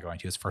 Obviously it's not going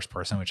to. It's first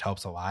person, which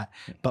helps a lot.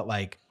 But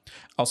like,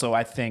 also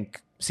I think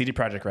CD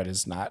Projekt Red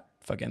is not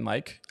fucking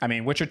like, I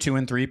mean, Witcher 2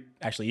 and 3,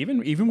 actually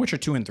even Witcher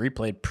 2 and 3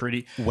 played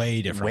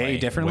way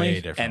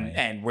differently.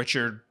 And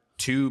Witcher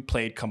 2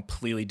 played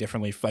completely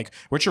differently. Like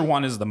Witcher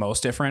 1 is the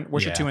most different.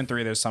 Witcher 2 and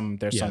 3, there's some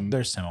they're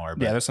similar.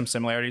 But there's some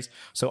similarities.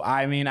 So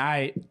I mean,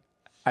 I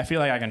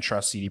feel like I can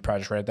trust CD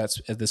Projekt Red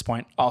at this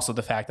point. Also,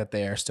 the fact that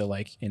they are still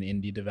like an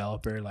indie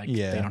developer, like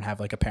they don't have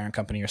like a parent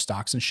company or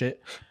stocks and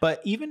shit.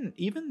 But even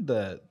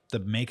the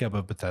makeup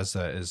of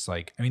Bethesda is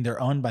like, I mean, they're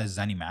owned by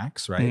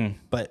ZeniMax, right?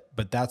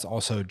 But that's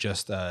also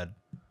just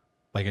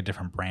like a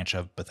different branch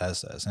of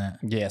Bethesda, isn't it?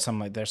 Yeah,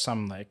 there's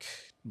some like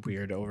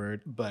weird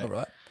but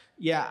overlap.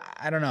 Yeah,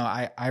 I don't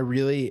know. I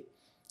really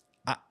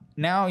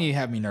now you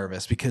have me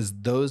nervous because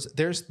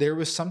there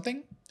was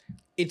something.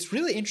 It's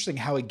really interesting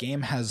how a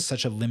game has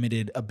such a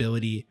limited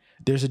ability.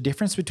 There's a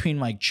difference between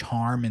like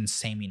charm and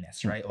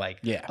sameness, right? Like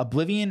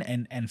Oblivion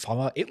and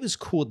Fallout, it was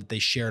cool that they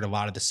shared a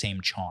lot of the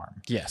same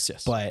charm. Yes.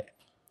 But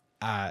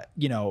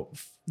you know,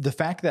 the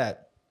fact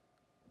that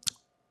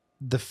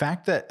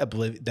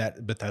that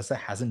Bethesda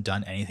hasn't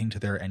done anything to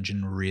their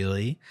engine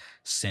really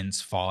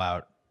since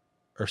Fallout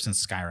or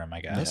since Skyrim,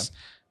 I guess.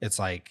 It's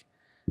like,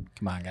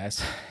 come on,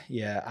 guys.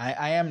 Yeah,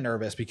 I am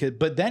nervous because,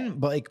 but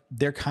like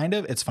they're kind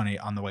of, it's funny,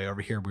 on the way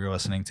over here, we were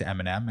listening to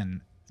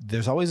Eminem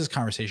there's always this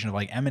conversation of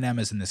like Eminem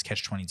is in this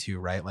catch-22,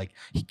 right? Like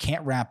he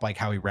can't rap like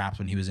how he rapped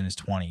when he was in his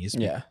 20s.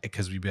 Yeah.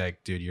 Because we'd be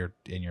like, dude, you're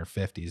in your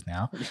 50s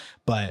now.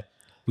 But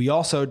we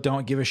also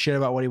don't give a shit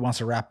about what he wants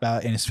to rap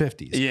about in his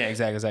 50s. Yeah,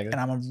 exactly. And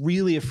I'm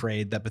really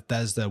afraid that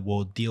Bethesda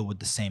will deal with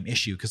the same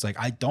issue because like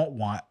I don't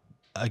want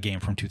a game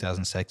from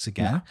 2006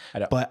 again,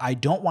 but I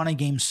don't want a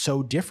game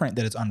so different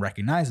that it's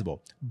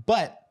unrecognizable.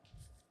 But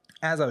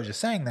as I was just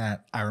saying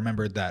that, I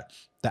remembered that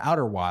the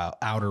Outer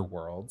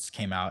Worlds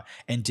came out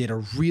and did a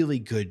really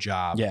good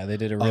job. Yeah, they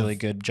did a really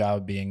good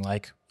job being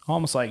like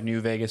almost like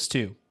New Vegas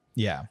 2.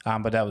 Yeah.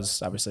 But that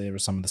was obviously there were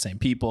some of the same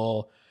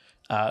people.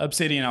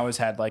 Obsidian always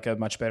had like a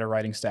much better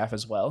writing staff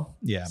as well.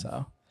 Yeah.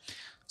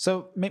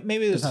 So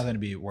maybe there's nothing to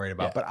be worried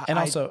about. Yeah.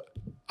 But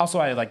also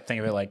I like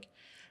think of it like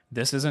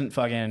this isn't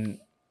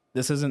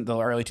the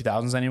early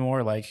 2000s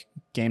anymore. Like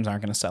games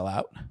aren't going to sell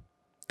out.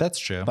 That's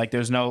true. Like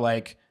there's no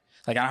like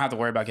I don't have to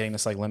worry about getting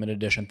this like limited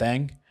edition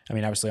thing. I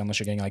mean, obviously, unless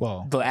you're getting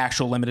like the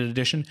actual limited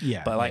edition.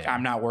 Yeah. But like,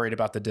 I'm not worried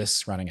about the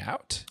discs running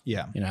out.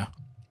 Yeah. You know,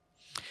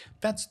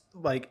 that's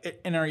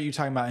like, and are you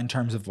talking about in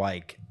terms of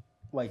like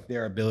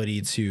their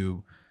ability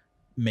to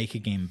make a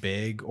game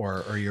big,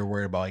 or you're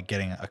worried about like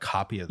getting a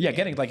copy of the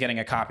game? getting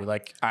a copy.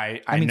 Like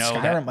I mean, know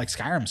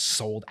Skyrim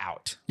sold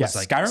out. Yes,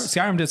 like,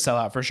 Skyrim did sell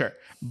out for sure.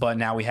 But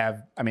now we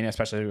have, I mean,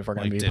 especially if we're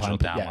going to be digital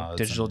downloads.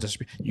 Digital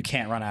distribution. You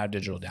can't run out of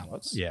digital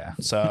downloads. Yeah.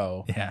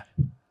 So yeah,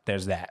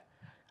 there's that.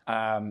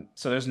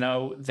 So there's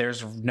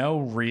no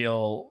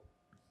real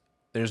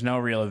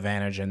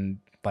advantage in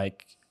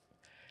like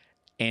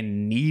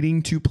in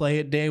needing to play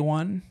it day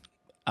one.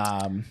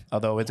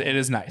 Although it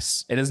is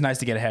nice. It is nice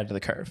to get ahead of the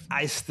curve.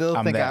 I still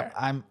think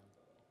I'm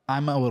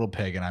a little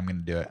pig and I'm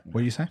going to do it. What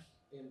do you say?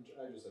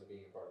 I just like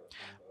being a part of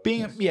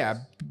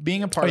it.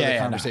 Being a part of the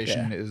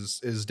conversation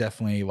is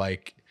definitely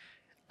like,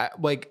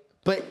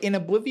 but in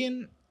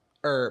Oblivion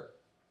or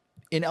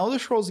in Elder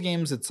Scrolls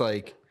games, it's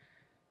like,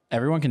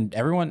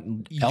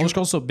 Elder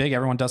Scrolls so big,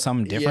 everyone does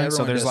something different.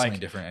 So there's like,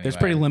 there's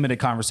pretty limited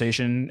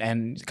conversation,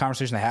 and the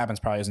conversation that happens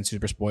probably isn't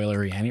super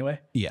spoilery anyway.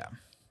 Yeah.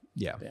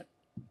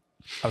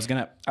 I was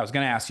gonna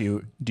ask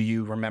you, do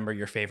you remember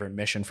your favorite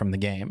mission from the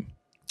game?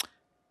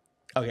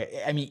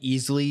 Okay. I mean,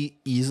 easily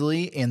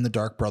in the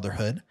Dark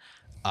Brotherhood,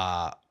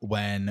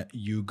 when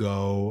you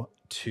go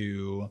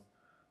to,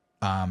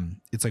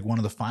 it's like one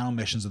of the final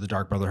missions of the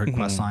Dark Brotherhood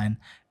quest line,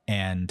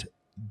 and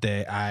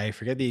I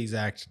forget the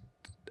exact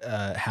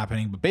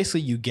happening, but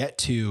basically you get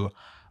to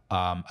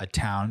a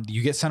town,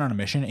 you get sent on a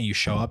mission and you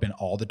show up and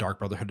all the Dark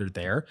Brotherhood are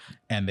there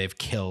and they've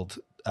killed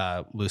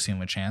Lucian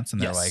LeChance,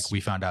 and they're like, we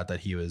found out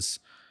that he was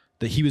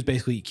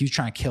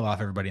trying to kill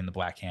off everybody in the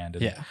Black Hand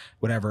and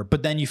whatever,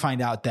 but then you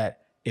find out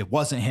that it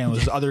wasn't him, it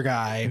was the other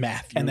guy,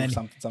 Matthew, and then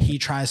something. he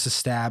tries to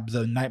stab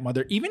the Night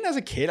Mother. Even as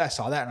a kid I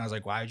saw that and I was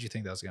like, why would you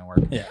think that was gonna work?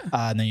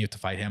 And then you have to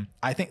fight him.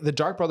 I think the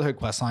Dark Brotherhood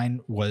questline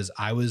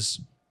I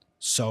was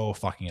so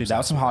fucking dude, that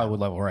was some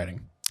Hollywood level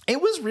writing. It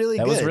was really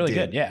good. That was really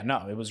good. Yeah,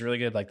 no, it was really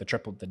good. Like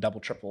the double,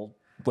 triple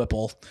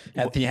whipple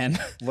at the end.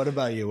 What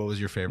about you? What was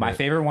your favorite? My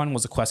favorite one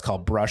was a quest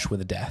called Brush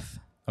with Death.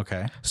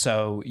 Okay.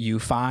 So you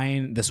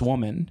find this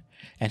woman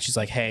and she's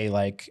like, hey,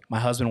 like my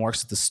husband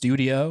works at the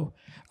studio,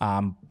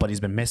 but he's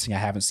been missing. I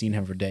haven't seen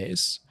him for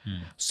days.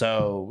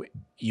 So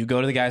you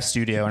go to the guy's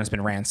studio and it's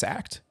been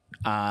ransacked.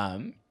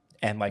 And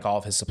like all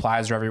of his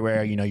supplies are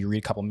everywhere. You know, you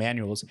read a couple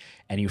manuals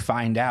and you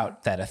find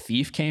out that a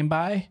thief came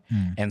by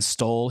and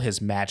stole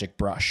his magic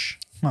brush.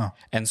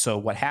 And so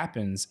what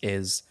happens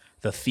is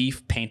the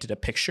thief painted a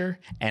picture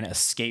and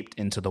escaped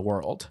into the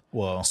world.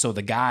 Whoa. So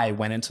the guy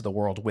went into the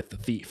world with the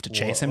thief to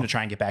chase him to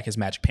try and get back his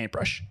magic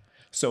paintbrush.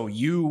 So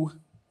you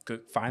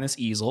could find this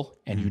easel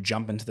and you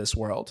jump into this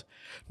world.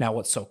 Now,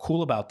 what's so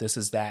cool about this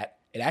is that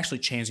it actually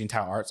changed the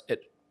entire art.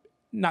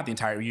 Not the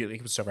entire,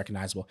 it was so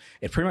recognizable.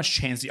 It pretty much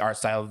changed the art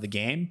style of the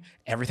game.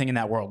 Everything in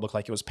that world looked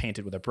like it was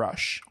painted with a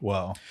brush.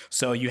 Whoa.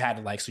 So you had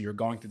to so you're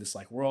going through this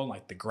like world,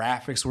 like the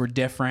graphics were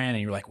different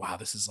and you're like, wow,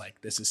 this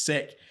is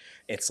sick.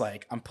 It's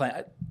like,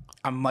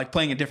 I'm like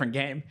playing a different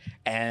game.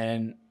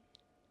 And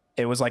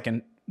it was like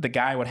the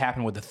guy, what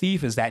happened with the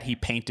thief is that he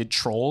painted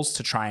trolls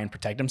to try and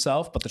protect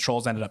himself, but the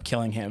trolls ended up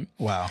killing him.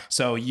 Wow.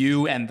 So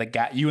you and the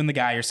guy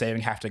you're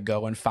saving have to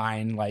go and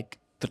find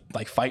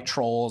fight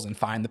trolls and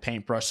find the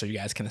paintbrush so you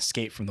guys can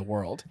escape from the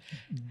world.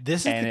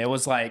 It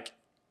was like,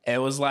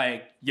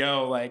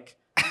 yo, like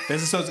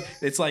this is so.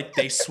 It's like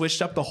they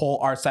switched up the whole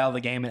art style of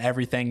the game and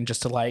everything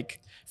just to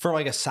for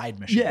a side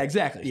mission. Yeah,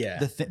 exactly. Yeah.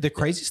 The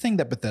craziest thing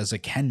that Bethesda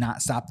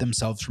cannot stop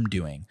themselves from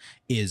doing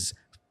is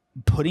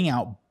putting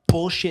out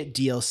bullshit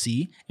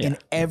DLC in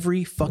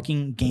every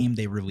fucking game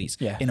they release.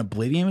 Yeah. In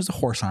Oblivion, it was the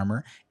horse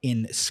armor.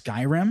 In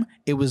Skyrim,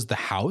 it was the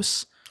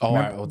house.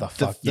 Oh, the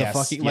fuck.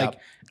 Fucking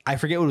I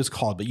forget what it was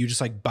called, but you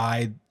just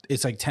buy,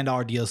 it's like $10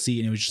 DLC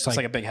and it was just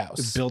like a big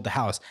house. Build the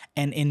house.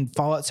 And in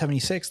Fallout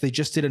 76, they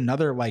just did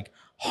another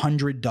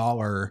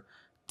 $100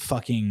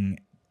 fucking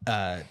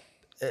not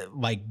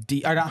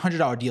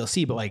 $100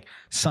 DLC, but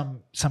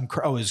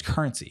it was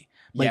currency.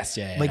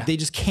 They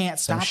just can't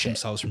stop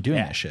themselves from doing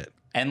that shit.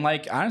 And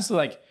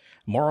honestly,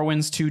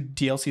 Morrowind's 2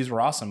 DLCs were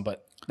awesome,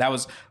 but That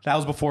was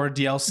before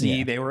DLC.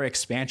 Yeah. They were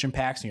expansion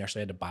packs, and you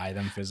actually had to buy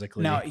them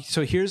physically. Now,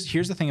 so here's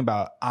the thing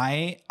about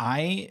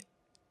I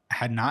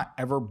had not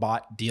ever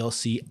bought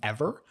DLC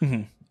ever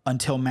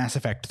until Mass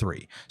Effect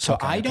 3. So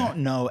I don't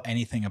know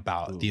anything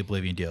about the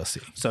Oblivion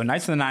DLC. So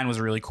Knights of the Nine was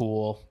really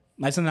cool.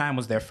 Knights of the Nine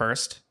was their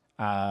first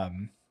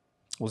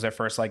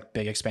like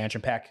big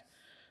expansion pack.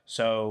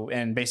 So,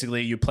 and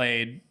basically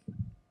the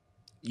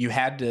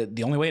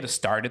only way to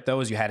start it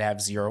though is you had to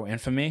have 0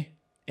 infamy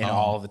in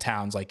all of the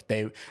towns. Like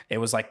it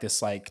was like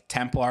this like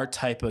Templar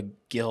type of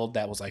guild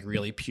that was like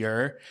really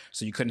pure.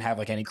 So you couldn't have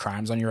like any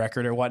crimes on your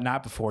record or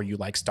whatnot before you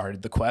like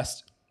started the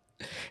quest.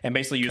 And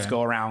basically you just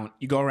go around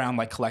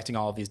like collecting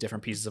all of these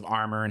different pieces of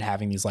armor and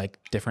having these like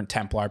different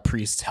Templar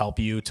priests help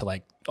you to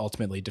like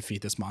ultimately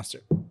defeat this monster.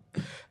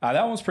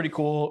 That one was pretty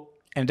cool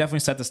and definitely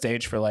set the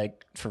stage for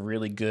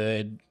really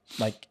good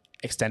like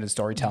extended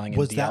storytelling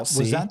and DLC.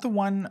 Was that the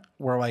one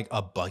where like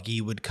a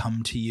buggy would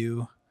come to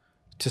you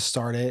to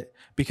start it?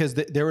 Because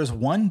there was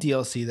one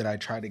DLC that I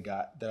tried to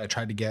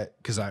get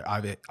because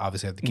I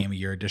obviously have the Game of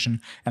Year edition,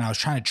 and I was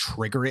trying to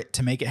trigger it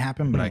to make it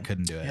happen, but I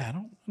couldn't do it. Yeah, I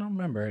don't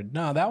remember.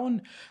 No, that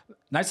one,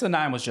 Knights of the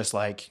Nine was just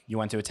like you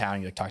went to a town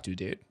and you like talked to a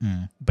dude.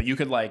 But you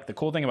could like the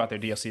cool thing about their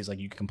DLC is like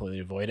you could completely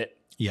avoid it.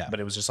 Yeah, but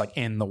it was just like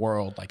in the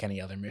world like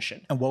any other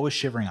mission. And what was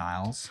Shivering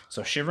Isles?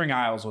 So Shivering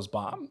Isles was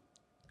bomb.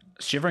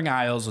 Shivering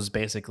Isles was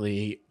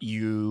basically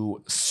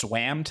you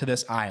swam to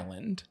this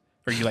island,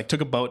 or you like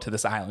took a boat to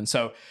this island.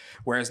 So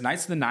whereas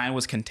Knights of the Nine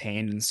was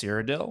contained in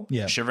Cyrodiil,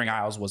 Shivering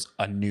Isles was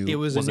a new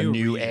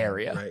region,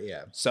 area. Right,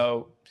 yeah.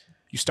 So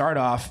you start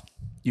off,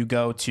 you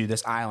go to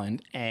this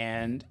island,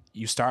 and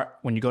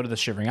when you go to the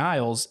Shivering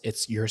Isles,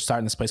 you're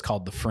starting this place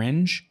called the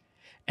Fringe.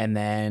 And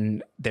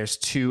then there's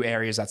 2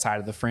 areas outside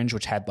of the Fringe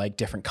which had like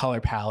different color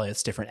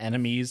palettes, different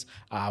enemies.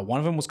 One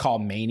of them was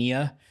called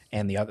Mania,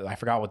 and the other, I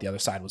forgot what the other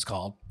side was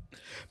called.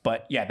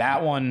 But yeah,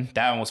 that one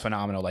was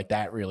phenomenal. Like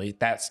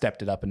that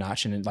stepped it up a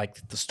notch, and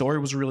like the story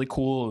was really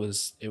cool.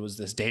 It was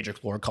this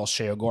Daedric lord called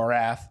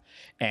Sheogorath,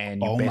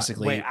 and you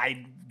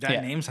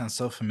name sounds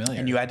so familiar.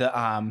 And you had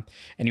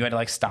to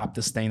like stop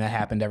this thing that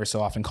happened every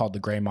so often called the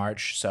Grey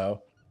March.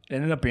 So it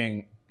ended up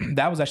being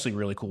that was actually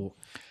really cool.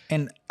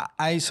 And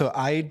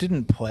I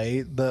didn't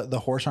play the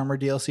horse armor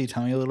DLC.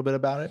 Tell me a little bit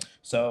about it.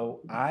 So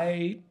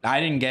I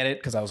didn't get it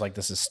because I was like,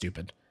 this is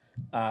stupid.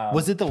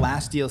 Was it the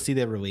last DLC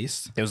they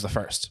released? It was the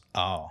first.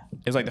 Oh,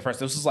 it was like the first.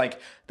 This was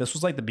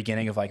like the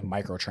beginning of like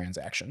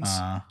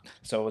microtransactions.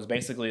 So it was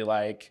basically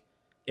like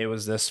it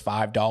was this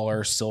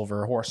 $5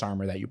 silver horse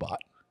armor that you bought,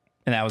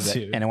 and that was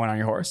it. And it went on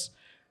your horse.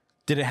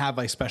 Did it have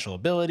like special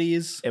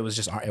abilities? It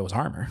was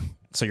armor,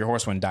 so your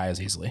horse wouldn't die as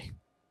easily.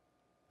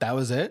 That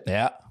was it.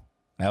 Yeah,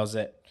 that was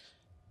it.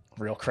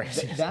 Real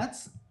crazy.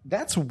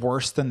 That's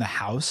worse than the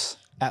house.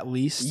 At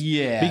least,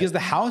 yeah, because the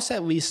house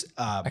at least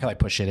I could like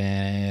push it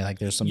in. Like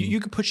there's some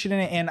you could push it in,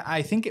 and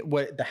I think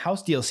what the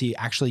house DLC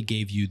actually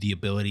gave you the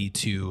ability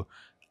to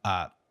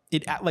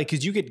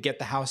because you could get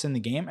the house in the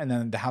game, and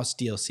then the house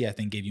DLC I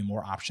think gave you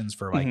more options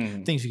for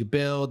like things you could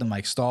build and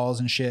like stalls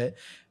and shit.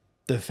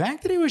 The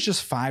fact that it was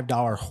just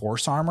 $5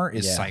 horse armor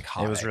is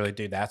psychotic. It was really,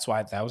 dude. That's why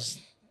it was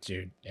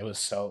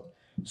so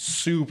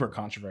super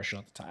controversial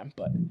at the time,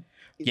 but.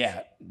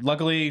 Yeah,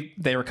 luckily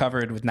they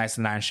recovered with Knights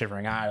of the Nine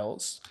Shivering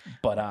Isles,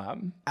 but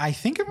I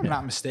think if I'm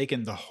not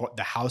mistaken, the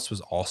house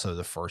was also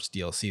the first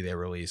DLC they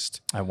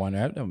released. I wonder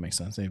that would make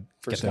sense. They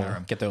get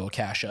their little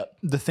cash up.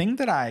 The thing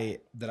that I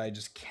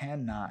just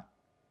cannot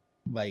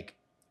like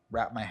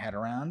wrap my head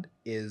around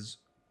is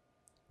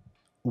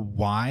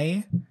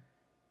why,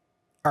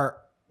 or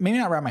maybe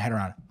not wrap my head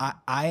around.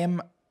 I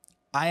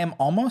am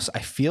almost, I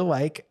feel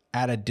like,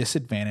 at a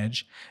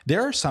disadvantage.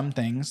 There are some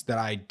things that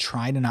I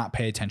try to not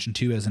pay attention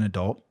to as an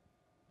adult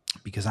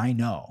because I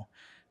know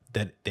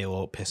that they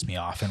will piss me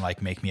off and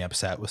like make me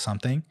upset with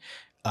something.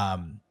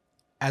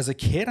 As a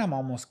kid, I'm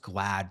almost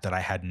glad that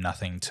I had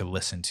nothing to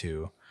listen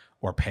to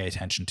or pay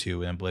attention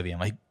to in Oblivion.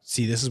 Like,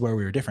 see, this is where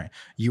we were different.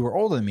 You were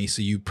older than me,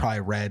 so you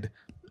probably read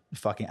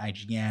fucking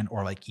IGN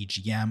or like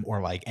EGM or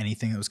like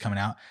anything that was coming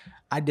out.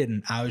 I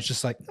didn't. I was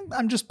just like,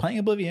 I'm just playing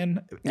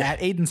Oblivion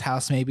at Aiden's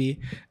house, maybe.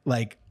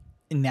 Like,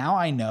 now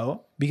I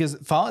know, because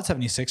Fallout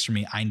 76 for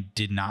me, I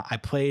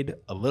played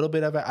a little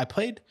bit of it. I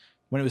played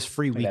when it was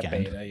free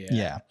weekend. Beta,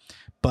 yeah.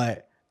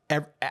 But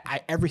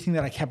everything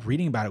that I kept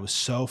reading about it was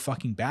so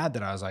fucking bad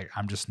that I was like,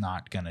 I'm just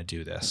not going to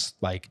do this.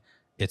 Like,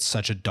 it's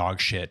such a dog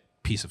shit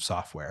piece of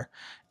software.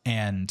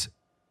 And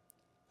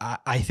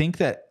I think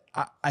that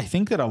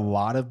a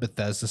lot of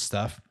Bethesda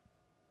stuff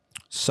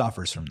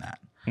suffers from that.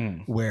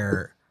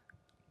 Where,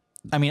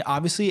 I mean,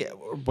 obviously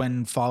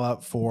when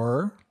Fallout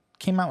 4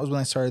 came out was when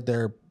they started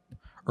their,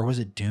 or was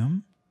it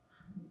Doom?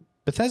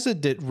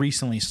 Bethesda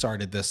recently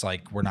started this,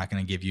 like, we're not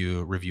going to give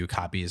you review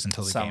copies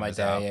until the game is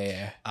out.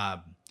 Yeah.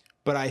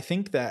 But I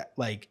think that,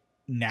 like,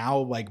 now,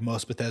 like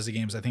most Bethesda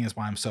games, I think that's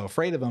why I'm so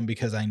afraid of them,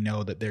 because I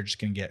know that they're just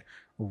going to get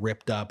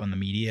ripped up on the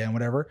media and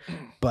whatever.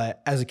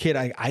 But as a kid,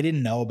 I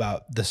didn't know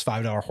about this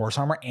 $5 horse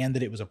armor and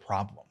that it was a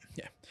problem.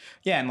 Yeah.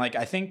 Yeah. And like,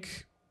 I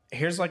think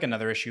here's like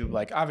another issue.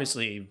 Like,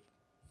 obviously,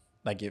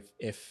 like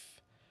if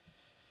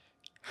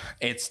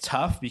It's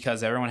tough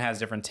because everyone has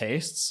different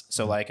tastes.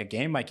 So like a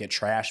game might get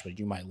trashed, but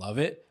you might love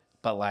it.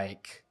 But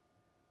like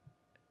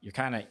you're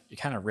kind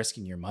of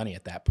risking your money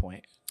at that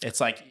point. It's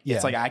like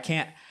I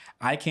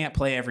can't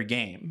play every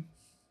game,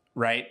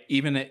 right?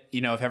 Even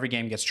if every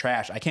game gets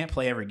trashed, I can't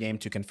play every game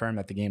to confirm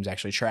that the game's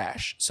actually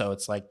trash. So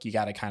it's like you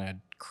got to kind of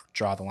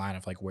draw the line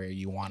of like where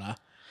you wanna.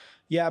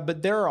 Yeah,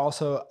 but there are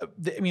also,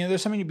 I mean,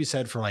 there's something to be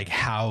said for like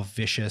how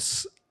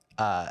vicious,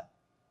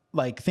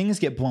 like things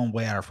get blown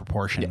way out of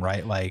proportion,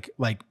 right? Like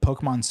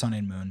Pokemon Sun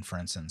and Moon, for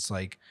instance,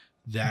 like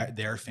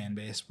their fan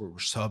base were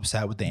so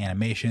upset with the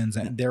animations,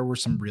 and there were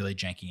some really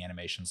janky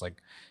animations, like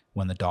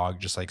when the dog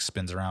just like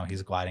spins around,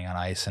 he's gliding on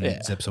ice and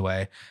it zips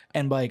away.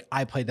 And like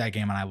I played that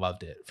game and I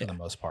loved it for the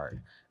most part.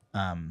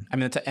 I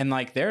mean, and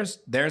like there's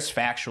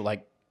factual,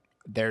 like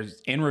there's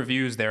in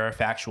reviews, there are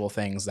factual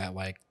things that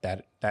like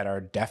that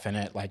are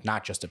definite, like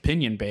not just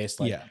opinion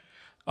based, like,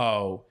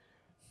 oh,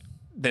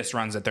 this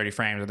runs at 30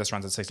 frames or this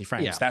runs at 60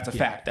 frames. Yeah, that's a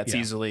fact. That's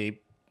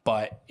easily,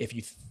 but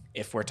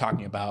if we're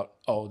talking about,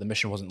 oh, the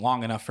mission wasn't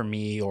long enough for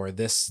me or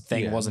this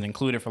thing wasn't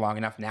included for long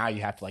enough, now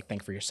you have to like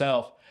think for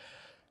yourself,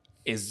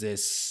 is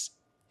this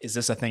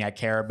a thing I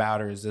care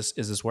about, or is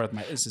this worth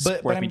me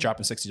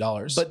dropping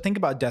 $60? But think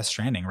about Death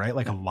Stranding, right?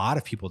 Like a lot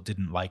of people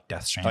didn't like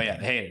Death Stranding. Oh yeah,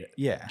 they hated it.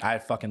 Yeah, I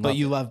fucking loved it. But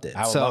you loved it.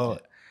 I loved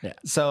it. Yeah.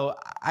 So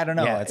I don't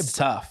know. Yeah, it's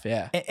tough.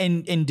 Yeah.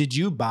 And did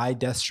you buy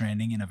Death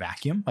Stranding in a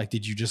vacuum? Like,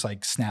 did you just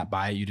like snap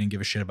by it? You didn't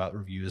give a shit about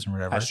reviews and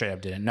whatever? I straight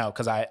up didn't. No,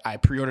 because I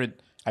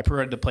pre-ordered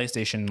the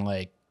PlayStation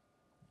like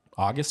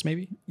August,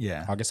 maybe.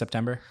 Yeah. August,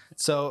 September.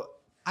 So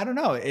I don't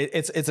know.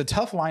 It's a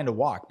tough line to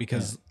walk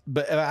because,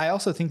 but I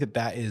also think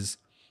that is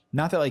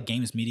not that like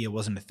games media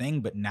wasn't a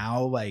thing, but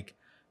now like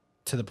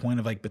to the point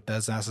of like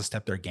Bethesda has to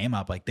step their game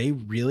up. Like they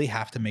really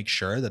have to make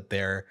sure that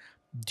they're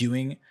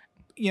doing,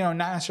 not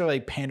necessarily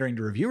like pandering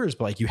to reviewers,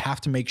 but like you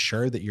have to make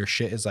sure that your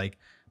shit is like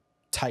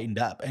tightened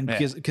up. And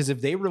because if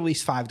they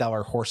release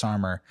 $5 horse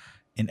armor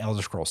in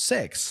Elder Scrolls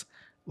 6,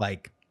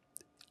 like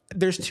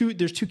there's two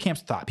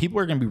camps of thought. People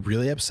are going to be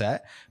really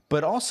upset,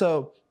 but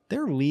also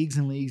there are leagues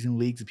and leagues and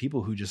leagues of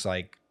people who just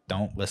like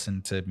don't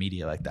listen to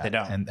media like that. They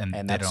don't.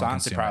 And that's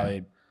honestly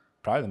probably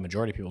the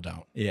majority of people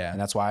don't. Yeah.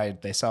 And that's why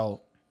they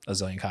sell a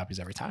zillion copies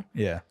every time.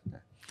 Yeah.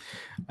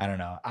 I don't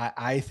know.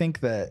 I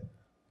think that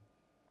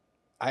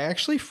I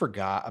actually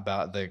forgot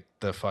about the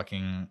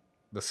Skyrim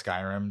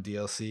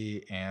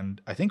DLC,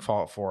 and I think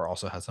Fallout 4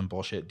 also has some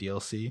bullshit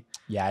DLC.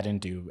 Yeah, I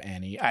didn't do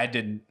any. I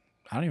don't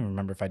even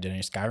remember if I did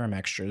any Skyrim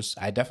extras.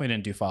 I definitely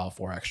didn't do Fallout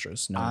 4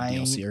 extras. No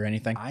DLC or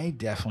anything. I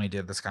definitely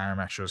did the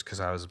Skyrim extras because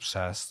I was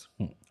obsessed.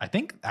 I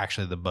think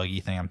actually the buggy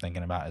thing I'm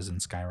thinking about is in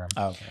Skyrim.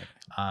 Oh, okay.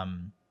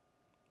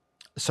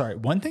 Sorry,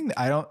 one thing that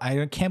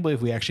I can't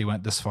believe we actually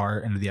went this far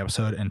into the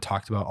episode and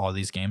talked about all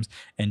these games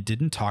and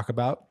didn't talk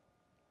about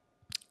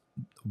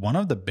one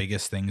of the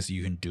biggest things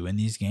you can do in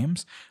these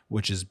games,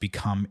 which is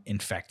become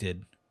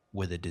infected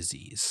with a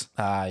disease.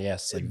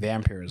 Yes, like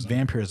vampirism.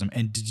 Vampirism.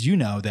 And did you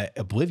know that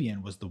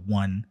Oblivion was the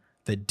one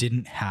that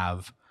didn't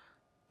have,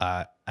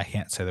 I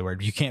can't say the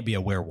word, you can't be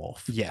a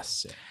werewolf.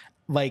 Yes.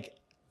 Like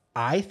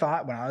I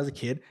thought when I was a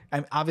kid,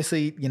 I'm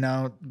obviously,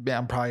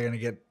 I'm probably going to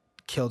get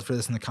killed for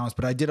this in the comments,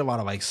 but I did a lot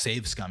of like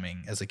save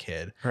scumming as a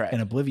kid in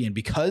Oblivion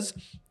because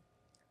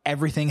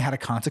everything had a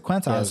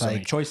consequence. I was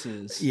like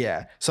choices.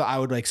 Yeah. So I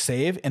would like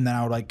save and then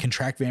I would like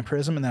contract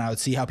vampirism and then I would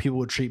see how people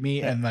would treat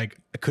me and like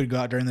I could go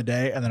out during the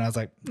day and then I was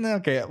like,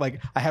 okay,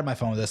 like I had my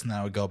phone with this and then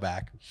I would go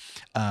back.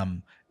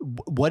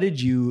 What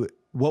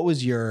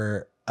was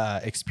your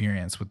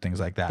experience with things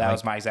like that? That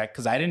was my exact,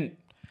 because I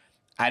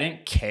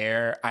didn't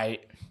care.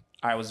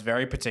 I was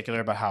very particular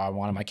about how I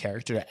wanted my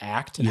character to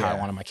act and how I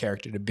wanted my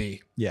character to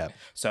be. Yeah.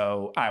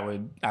 So I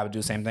would do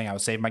the same thing. I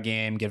would save my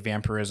game, get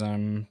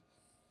vampirism,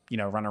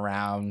 run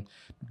around,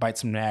 bite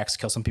some necks,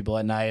 kill some people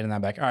at night. And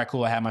I'm like, all right,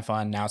 cool. I had my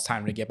fun. Now it's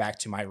time to get back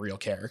to my real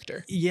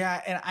character. Yeah.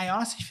 And I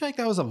honestly feel like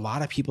that was a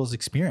lot of people's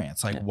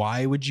experience. Like,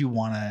 why would you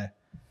want to,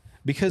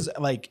 because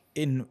like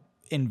in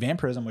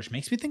vampirism, which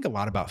makes me think a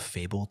lot about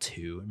Fable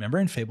 2. Remember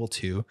in Fable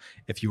 2,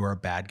 if you were a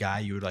bad guy,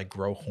 you would like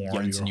grow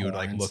horns and you would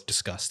like look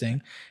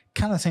disgusting.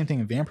 Kind of the same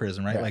thing in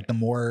vampirism, right? Like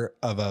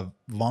the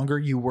longer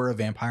you were a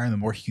vampire and the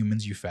more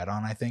humans you fed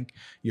on, I think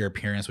your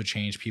appearance would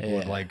change. People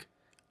would like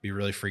be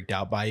really freaked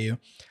out by you.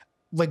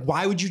 Like,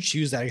 why would you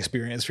choose that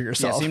experience for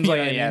yourself?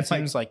 It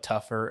seems like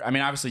tougher. I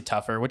mean, obviously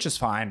tougher, which is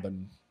fine, but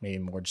maybe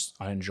more just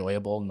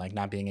unenjoyable and like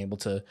not being able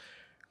to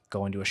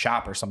go into a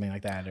shop or something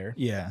like that. Or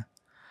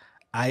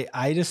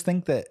I just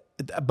think that,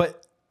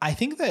 but I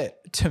think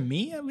that to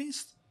me,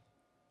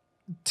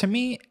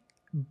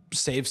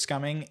 save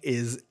scumming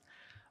is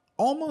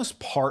almost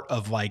part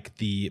of like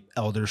the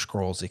Elder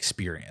Scrolls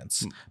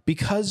experience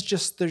because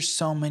just there's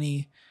so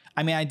many.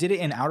 I mean, I did it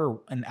in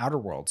Outer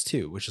Worlds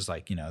too, which is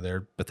like,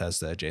 they're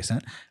Bethesda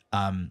adjacent.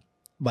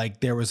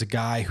 Like there was a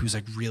guy who's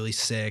like really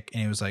sick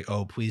and he was like,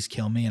 oh, please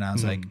kill me. And I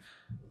was like,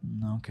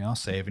 okay, I'll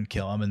save and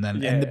kill him. And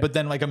then, but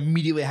then like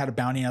immediately I had a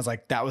bounty and I was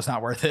like, that was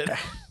not worth it.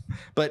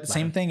 But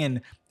same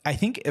thing I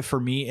think for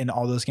me in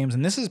all those games,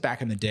 and this is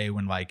back in the day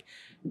when like,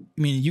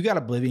 I mean, you got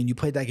Oblivion, you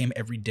played that game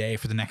every day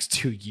for the next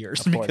 2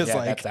 years Of course, because yeah,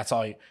 like that's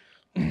all you,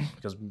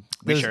 because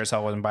we sure as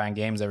hell wasn't buying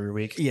games every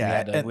week.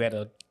 Yeah, we had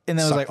to and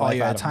that was suck like all life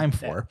you out had of time them.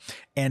 for.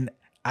 And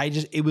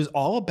it was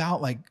all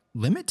about like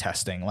limit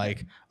testing.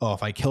 Like, oh,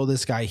 if I kill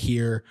this guy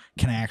here,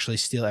 can I actually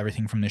steal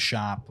everything from the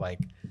shop? Like,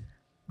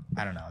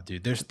 I don't know,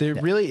 dude. There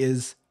really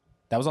is.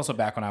 That was also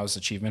back when I was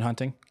achievement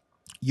hunting.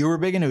 You were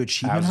big into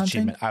achievement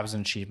hunting? I was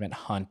an achievement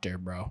hunter,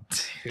 bro.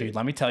 Dude,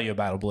 let me tell you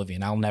about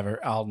Oblivion. I'll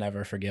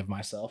never forgive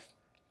myself.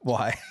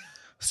 Why?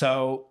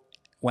 So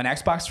when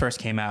Xbox first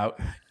came out,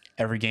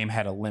 every game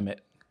had a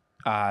limit.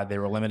 They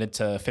were limited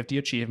to 50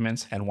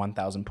 achievements and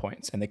 1,000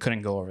 points, and they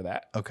couldn't go over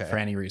that for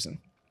any reason.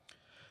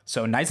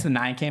 So Knights of the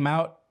Nine came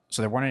out,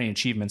 so there weren't any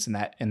achievements in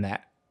that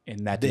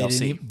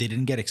DLC. They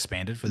didn't get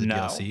expanded for the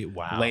DLC?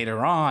 Wow.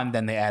 Later on,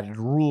 then they added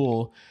a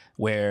rule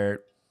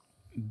where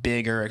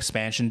bigger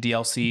expansion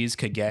DLCs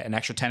could get an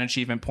extra 10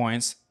 achievement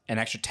points, an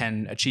extra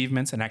 10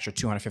 achievements, an extra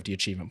 250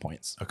 achievement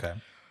points. Okay.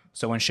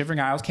 So when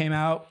Shivering Isles came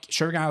out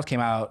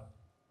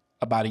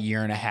about a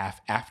year and a half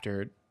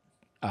after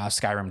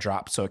Skyrim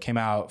dropped. So it came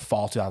out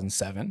fall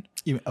 2007.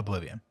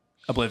 Oblivion,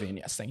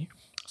 yes, thank you.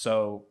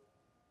 So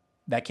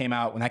when that came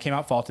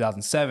out fall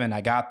 2007, I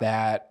got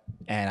that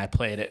and I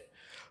played it.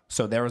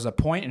 So there was a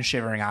point in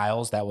Shivering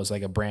Isles that was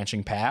like a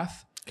branching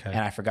path. Okay.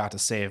 And I forgot to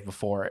save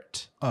before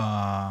it.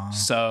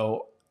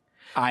 So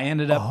I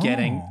ended up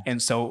beating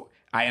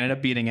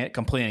it,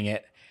 completing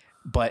it.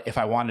 But if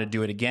I wanted to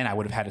do it again, I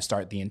would have had to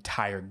start the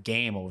entire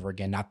game over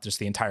again, not just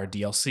the entire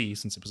DLC,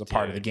 since it was a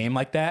part of the game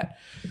like that.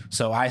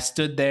 So I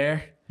stood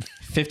there,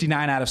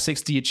 59 out of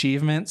 60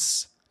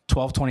 achievements,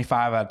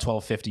 1225 out of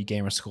 1250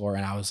 gamer score,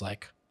 and I was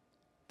like,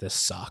 this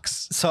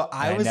sucks. So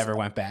I never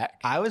went back.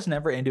 I was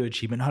never into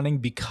achievement hunting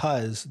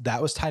because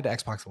that was tied to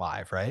Xbox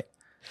Live, right?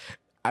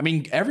 I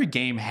mean, every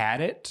game had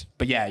it,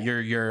 but yeah,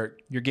 your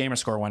gamer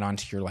score went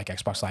onto your like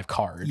Xbox Live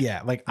card.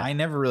 Yeah, like I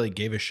never really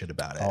gave a shit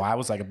about it. Oh, I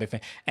was like a big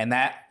fan, and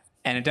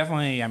it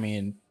definitely. I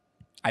mean,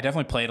 I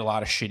definitely played a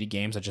lot of shitty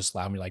games that just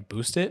allowed me to like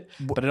boost it,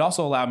 but it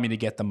also allowed me to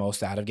get the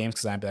most out of games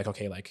because I'd be like,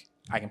 okay, like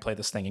I can play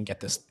this thing and get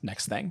this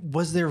next thing.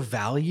 Was there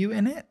value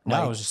in it?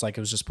 No, it was just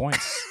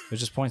points. It was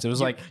just points. It was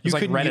like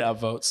Reddit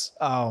upvotes.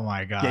 Oh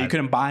my god! Yeah, you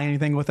couldn't buy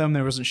anything with them.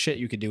 There wasn't shit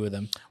you could do with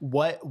them.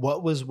 What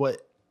was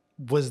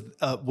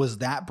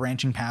that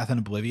branching path in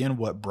Oblivion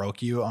what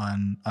broke you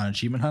on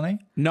achievement hunting?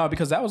 No,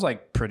 because that was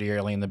like pretty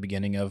early in the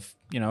beginning of,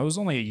 it was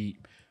a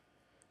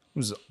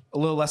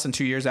little less than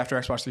 2 years after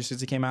Xbox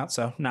 360 came out.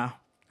 So no,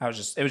 it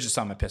was just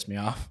something that pissed me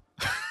off.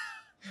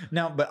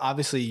 No, but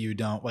obviously you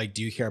don't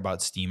do you care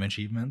about Steam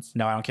achievements?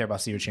 No, I don't care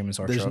about Steam achievements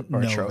or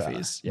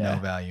trophies. No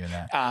value in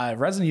that.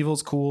 Resident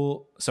Evil's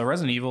cool. So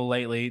Resident Evil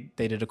lately,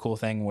 they did a cool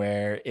thing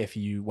where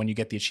when you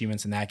get the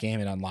achievements in that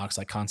game, it unlocks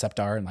like concept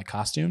art and like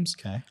costumes.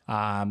 Okay.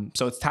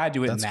 So it's tied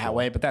to it in that cool.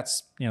 way, but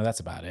that's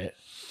about it.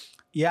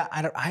 Yeah,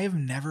 I have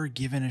never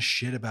given a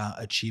shit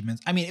about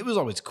achievements. I mean, it was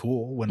always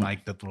cool when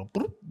like the little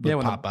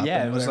would pop up.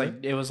 Yeah,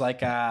 it was like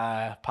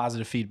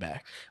positive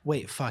feedback.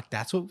 Wait, fuck,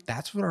 that's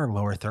what our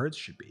lower thirds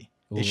should be.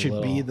 It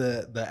should be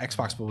the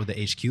Xbox but with the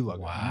HQ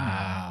logo.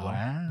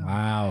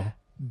 Wow.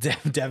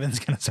 Devin's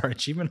gonna start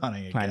achievement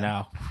hunting again. I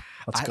know.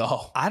 Let's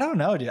go. I don't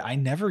know, dude. I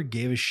never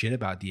gave a shit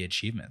about the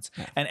achievements.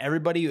 Yeah. And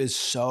everybody is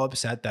so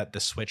upset that the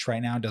Switch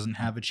right now doesn't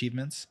have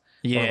achievements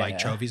or like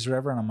trophies or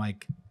whatever. And I'm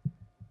like,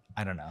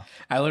 I don't know.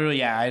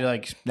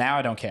 Now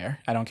I don't care.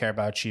 I don't care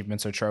about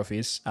achievements or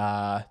trophies.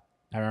 I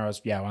remember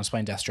when I was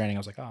playing Death Stranding, I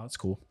was like, oh, that's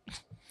cool.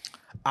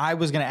 I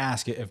was going to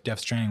ask if Death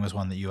Stranding was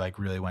one that you like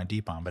really went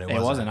deep on, but it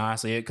wasn't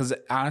honestly, because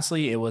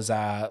honestly it was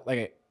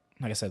like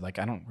I said, like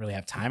I don't really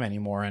have time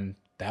anymore. And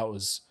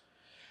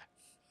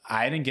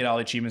I didn't get all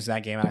the achievements in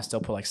that game and I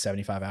still put like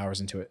 75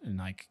 hours into it. And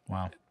like,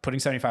 wow, putting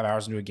 75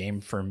 hours into a game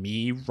for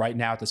me right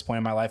now at this point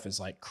in my life is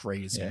like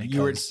crazy. Yeah,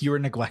 you were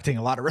neglecting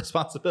a lot of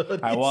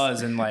responsibilities. I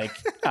was. And like,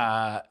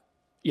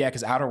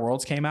 because Outer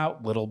Worlds came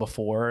out little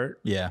before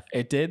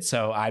it did.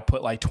 So I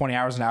put like 20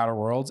 hours in Outer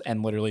Worlds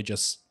and literally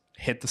just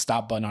hit the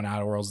stop button on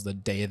Outer Worlds the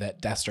day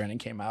that Death Stranding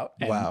came out.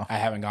 And I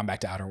haven't gone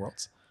back to Outer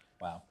Worlds.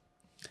 Wow.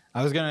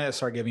 I was going to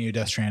start giving you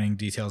Death Stranding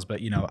details,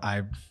 but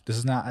this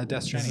is not a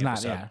Death Stranding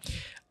episode.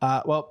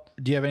 Well,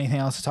 do you have anything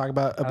else to talk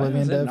about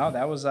Oblivion, Dev? No,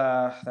 that was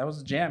a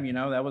jam.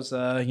 That was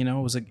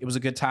it was a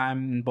good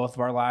time in both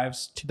of our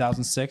lives.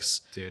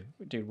 2006, dude.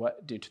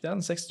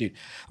 2006, dude.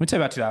 Let me tell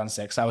you about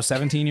 2006. I was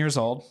 17 years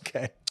old.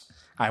 Okay.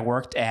 I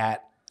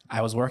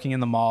was working in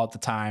the mall at the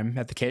time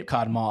at the Cape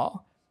Cod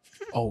Mall.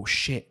 Oh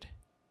shit.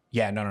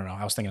 Yeah, no.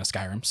 I was thinking of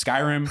Skyrim.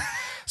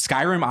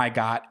 Skyrim I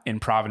got in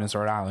Providence,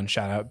 Rhode Island.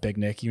 Shout out Big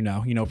Nick. You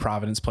know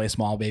Providence Place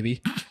Mall,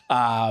 baby.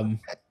 Hey,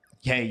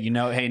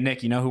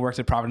 Nick, you know who worked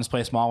at Providence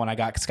Place Mall when I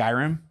got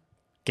Skyrim?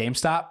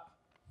 GameStop?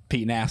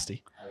 Pete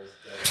Nasty.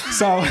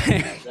 So,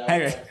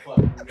 anyway. All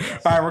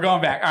right, we're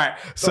going back. All right.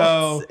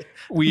 So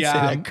we say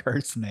that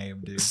curse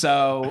name, dude.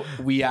 So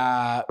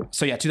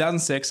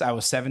 2006, I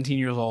was 17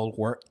 years old,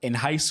 in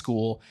high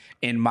school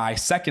in my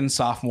second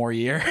sophomore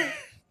year.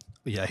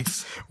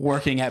 Yikes.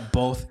 working at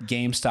both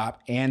GameStop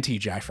and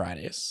TGI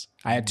Fridays.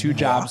 I had 2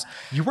 jobs.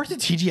 You worked at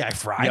TGI Yo,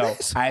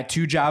 Fridays? I had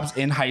 2 jobs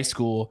in high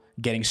school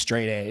getting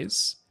straight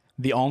A's.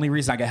 The only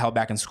reason I got held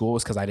back in school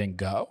was because I didn't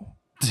go.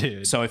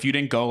 Dude. So if you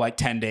didn't go like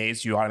 10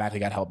 days, you automatically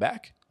got held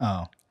back.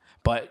 Oh.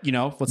 But you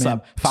know, what's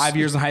up? 5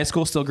 years in high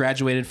school, still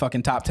graduated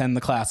fucking top 10 in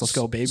the class. Let's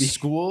go, baby.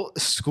 School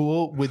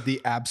with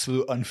the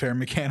absolute unfair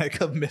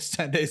mechanic of missed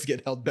 10 days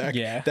get held back.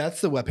 Yeah.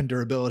 That's the weapon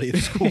durability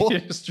of school.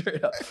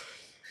 Straight up.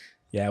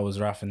 Yeah, it was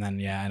rough. And then,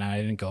 and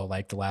I didn't go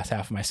like the last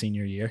half of my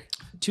senior year.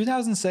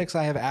 2006,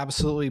 I have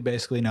absolutely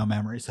basically no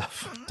memories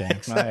of. Dang.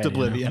 Except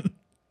Oblivion.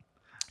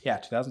 Yeah,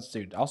 2000s,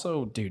 dude.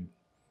 Also, dude,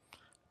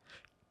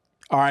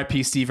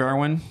 RIP Steve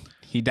Irwin.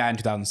 He died in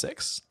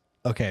 2006.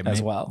 Okay,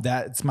 as well.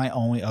 That's my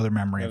only other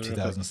memory of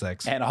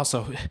 2006. And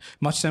also,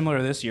 much similar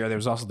to this year, there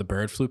was also the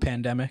bird flu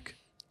pandemic,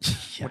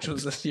 which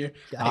was this year.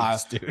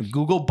 Yikes, dude.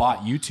 Google bought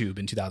YouTube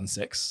in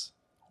 2006.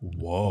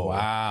 Whoa.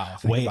 Wow.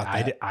 Wait,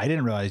 I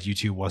didn't realize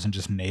YouTube wasn't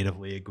just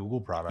natively a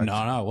Google product.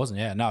 No, it wasn't.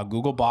 Yeah, no.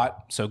 Google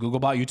bought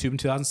YouTube in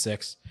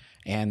 2006,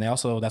 and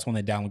that's when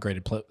they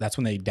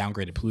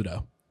downgraded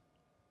Pluto.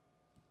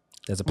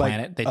 There's a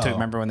planet. They took.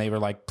 Remember when they were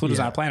like, Pluto's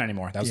not a planet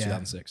anymore? That was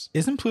 2006.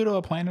 Isn't Pluto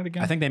a planet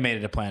again? I think they made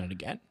it a planet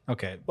again.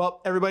 Okay.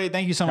 Well, everybody,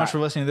 thank you so much for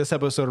listening to this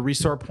episode of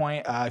Restore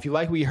Point. If you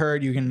like what you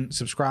heard, you can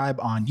subscribe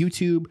on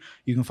YouTube.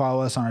 You can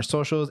follow us on our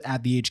socials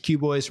at the HQ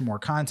Boys for more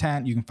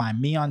content. You can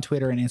find me on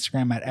Twitter and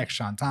Instagram at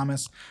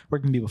xSeanThomas.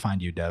 Where can people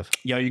find you, Dev?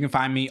 Yo, you can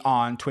find me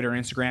on Twitter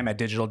and Instagram at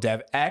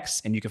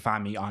DigitalDevX, and you can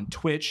find me on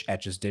Twitch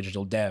at just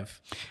DigitalDev.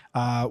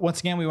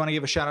 Once again, we want to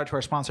give a shout out to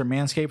our sponsor,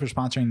 Manscaped, for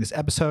sponsoring this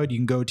episode. You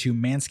can go to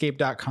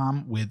manscaped.com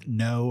with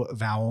no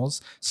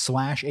vowels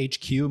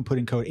 /HQ and put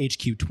in code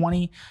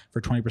HQ20 for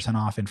 20%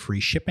 off and free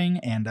shipping.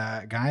 And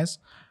guys,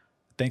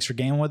 thanks for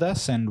gaming with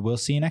us, and we'll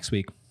see you next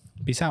week.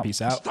 Peace out.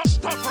 Peace out.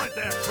 Stop right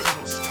there,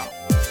 criminal scout.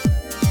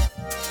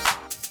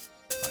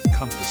 I'm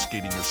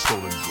confiscating your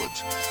stolen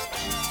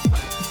goods.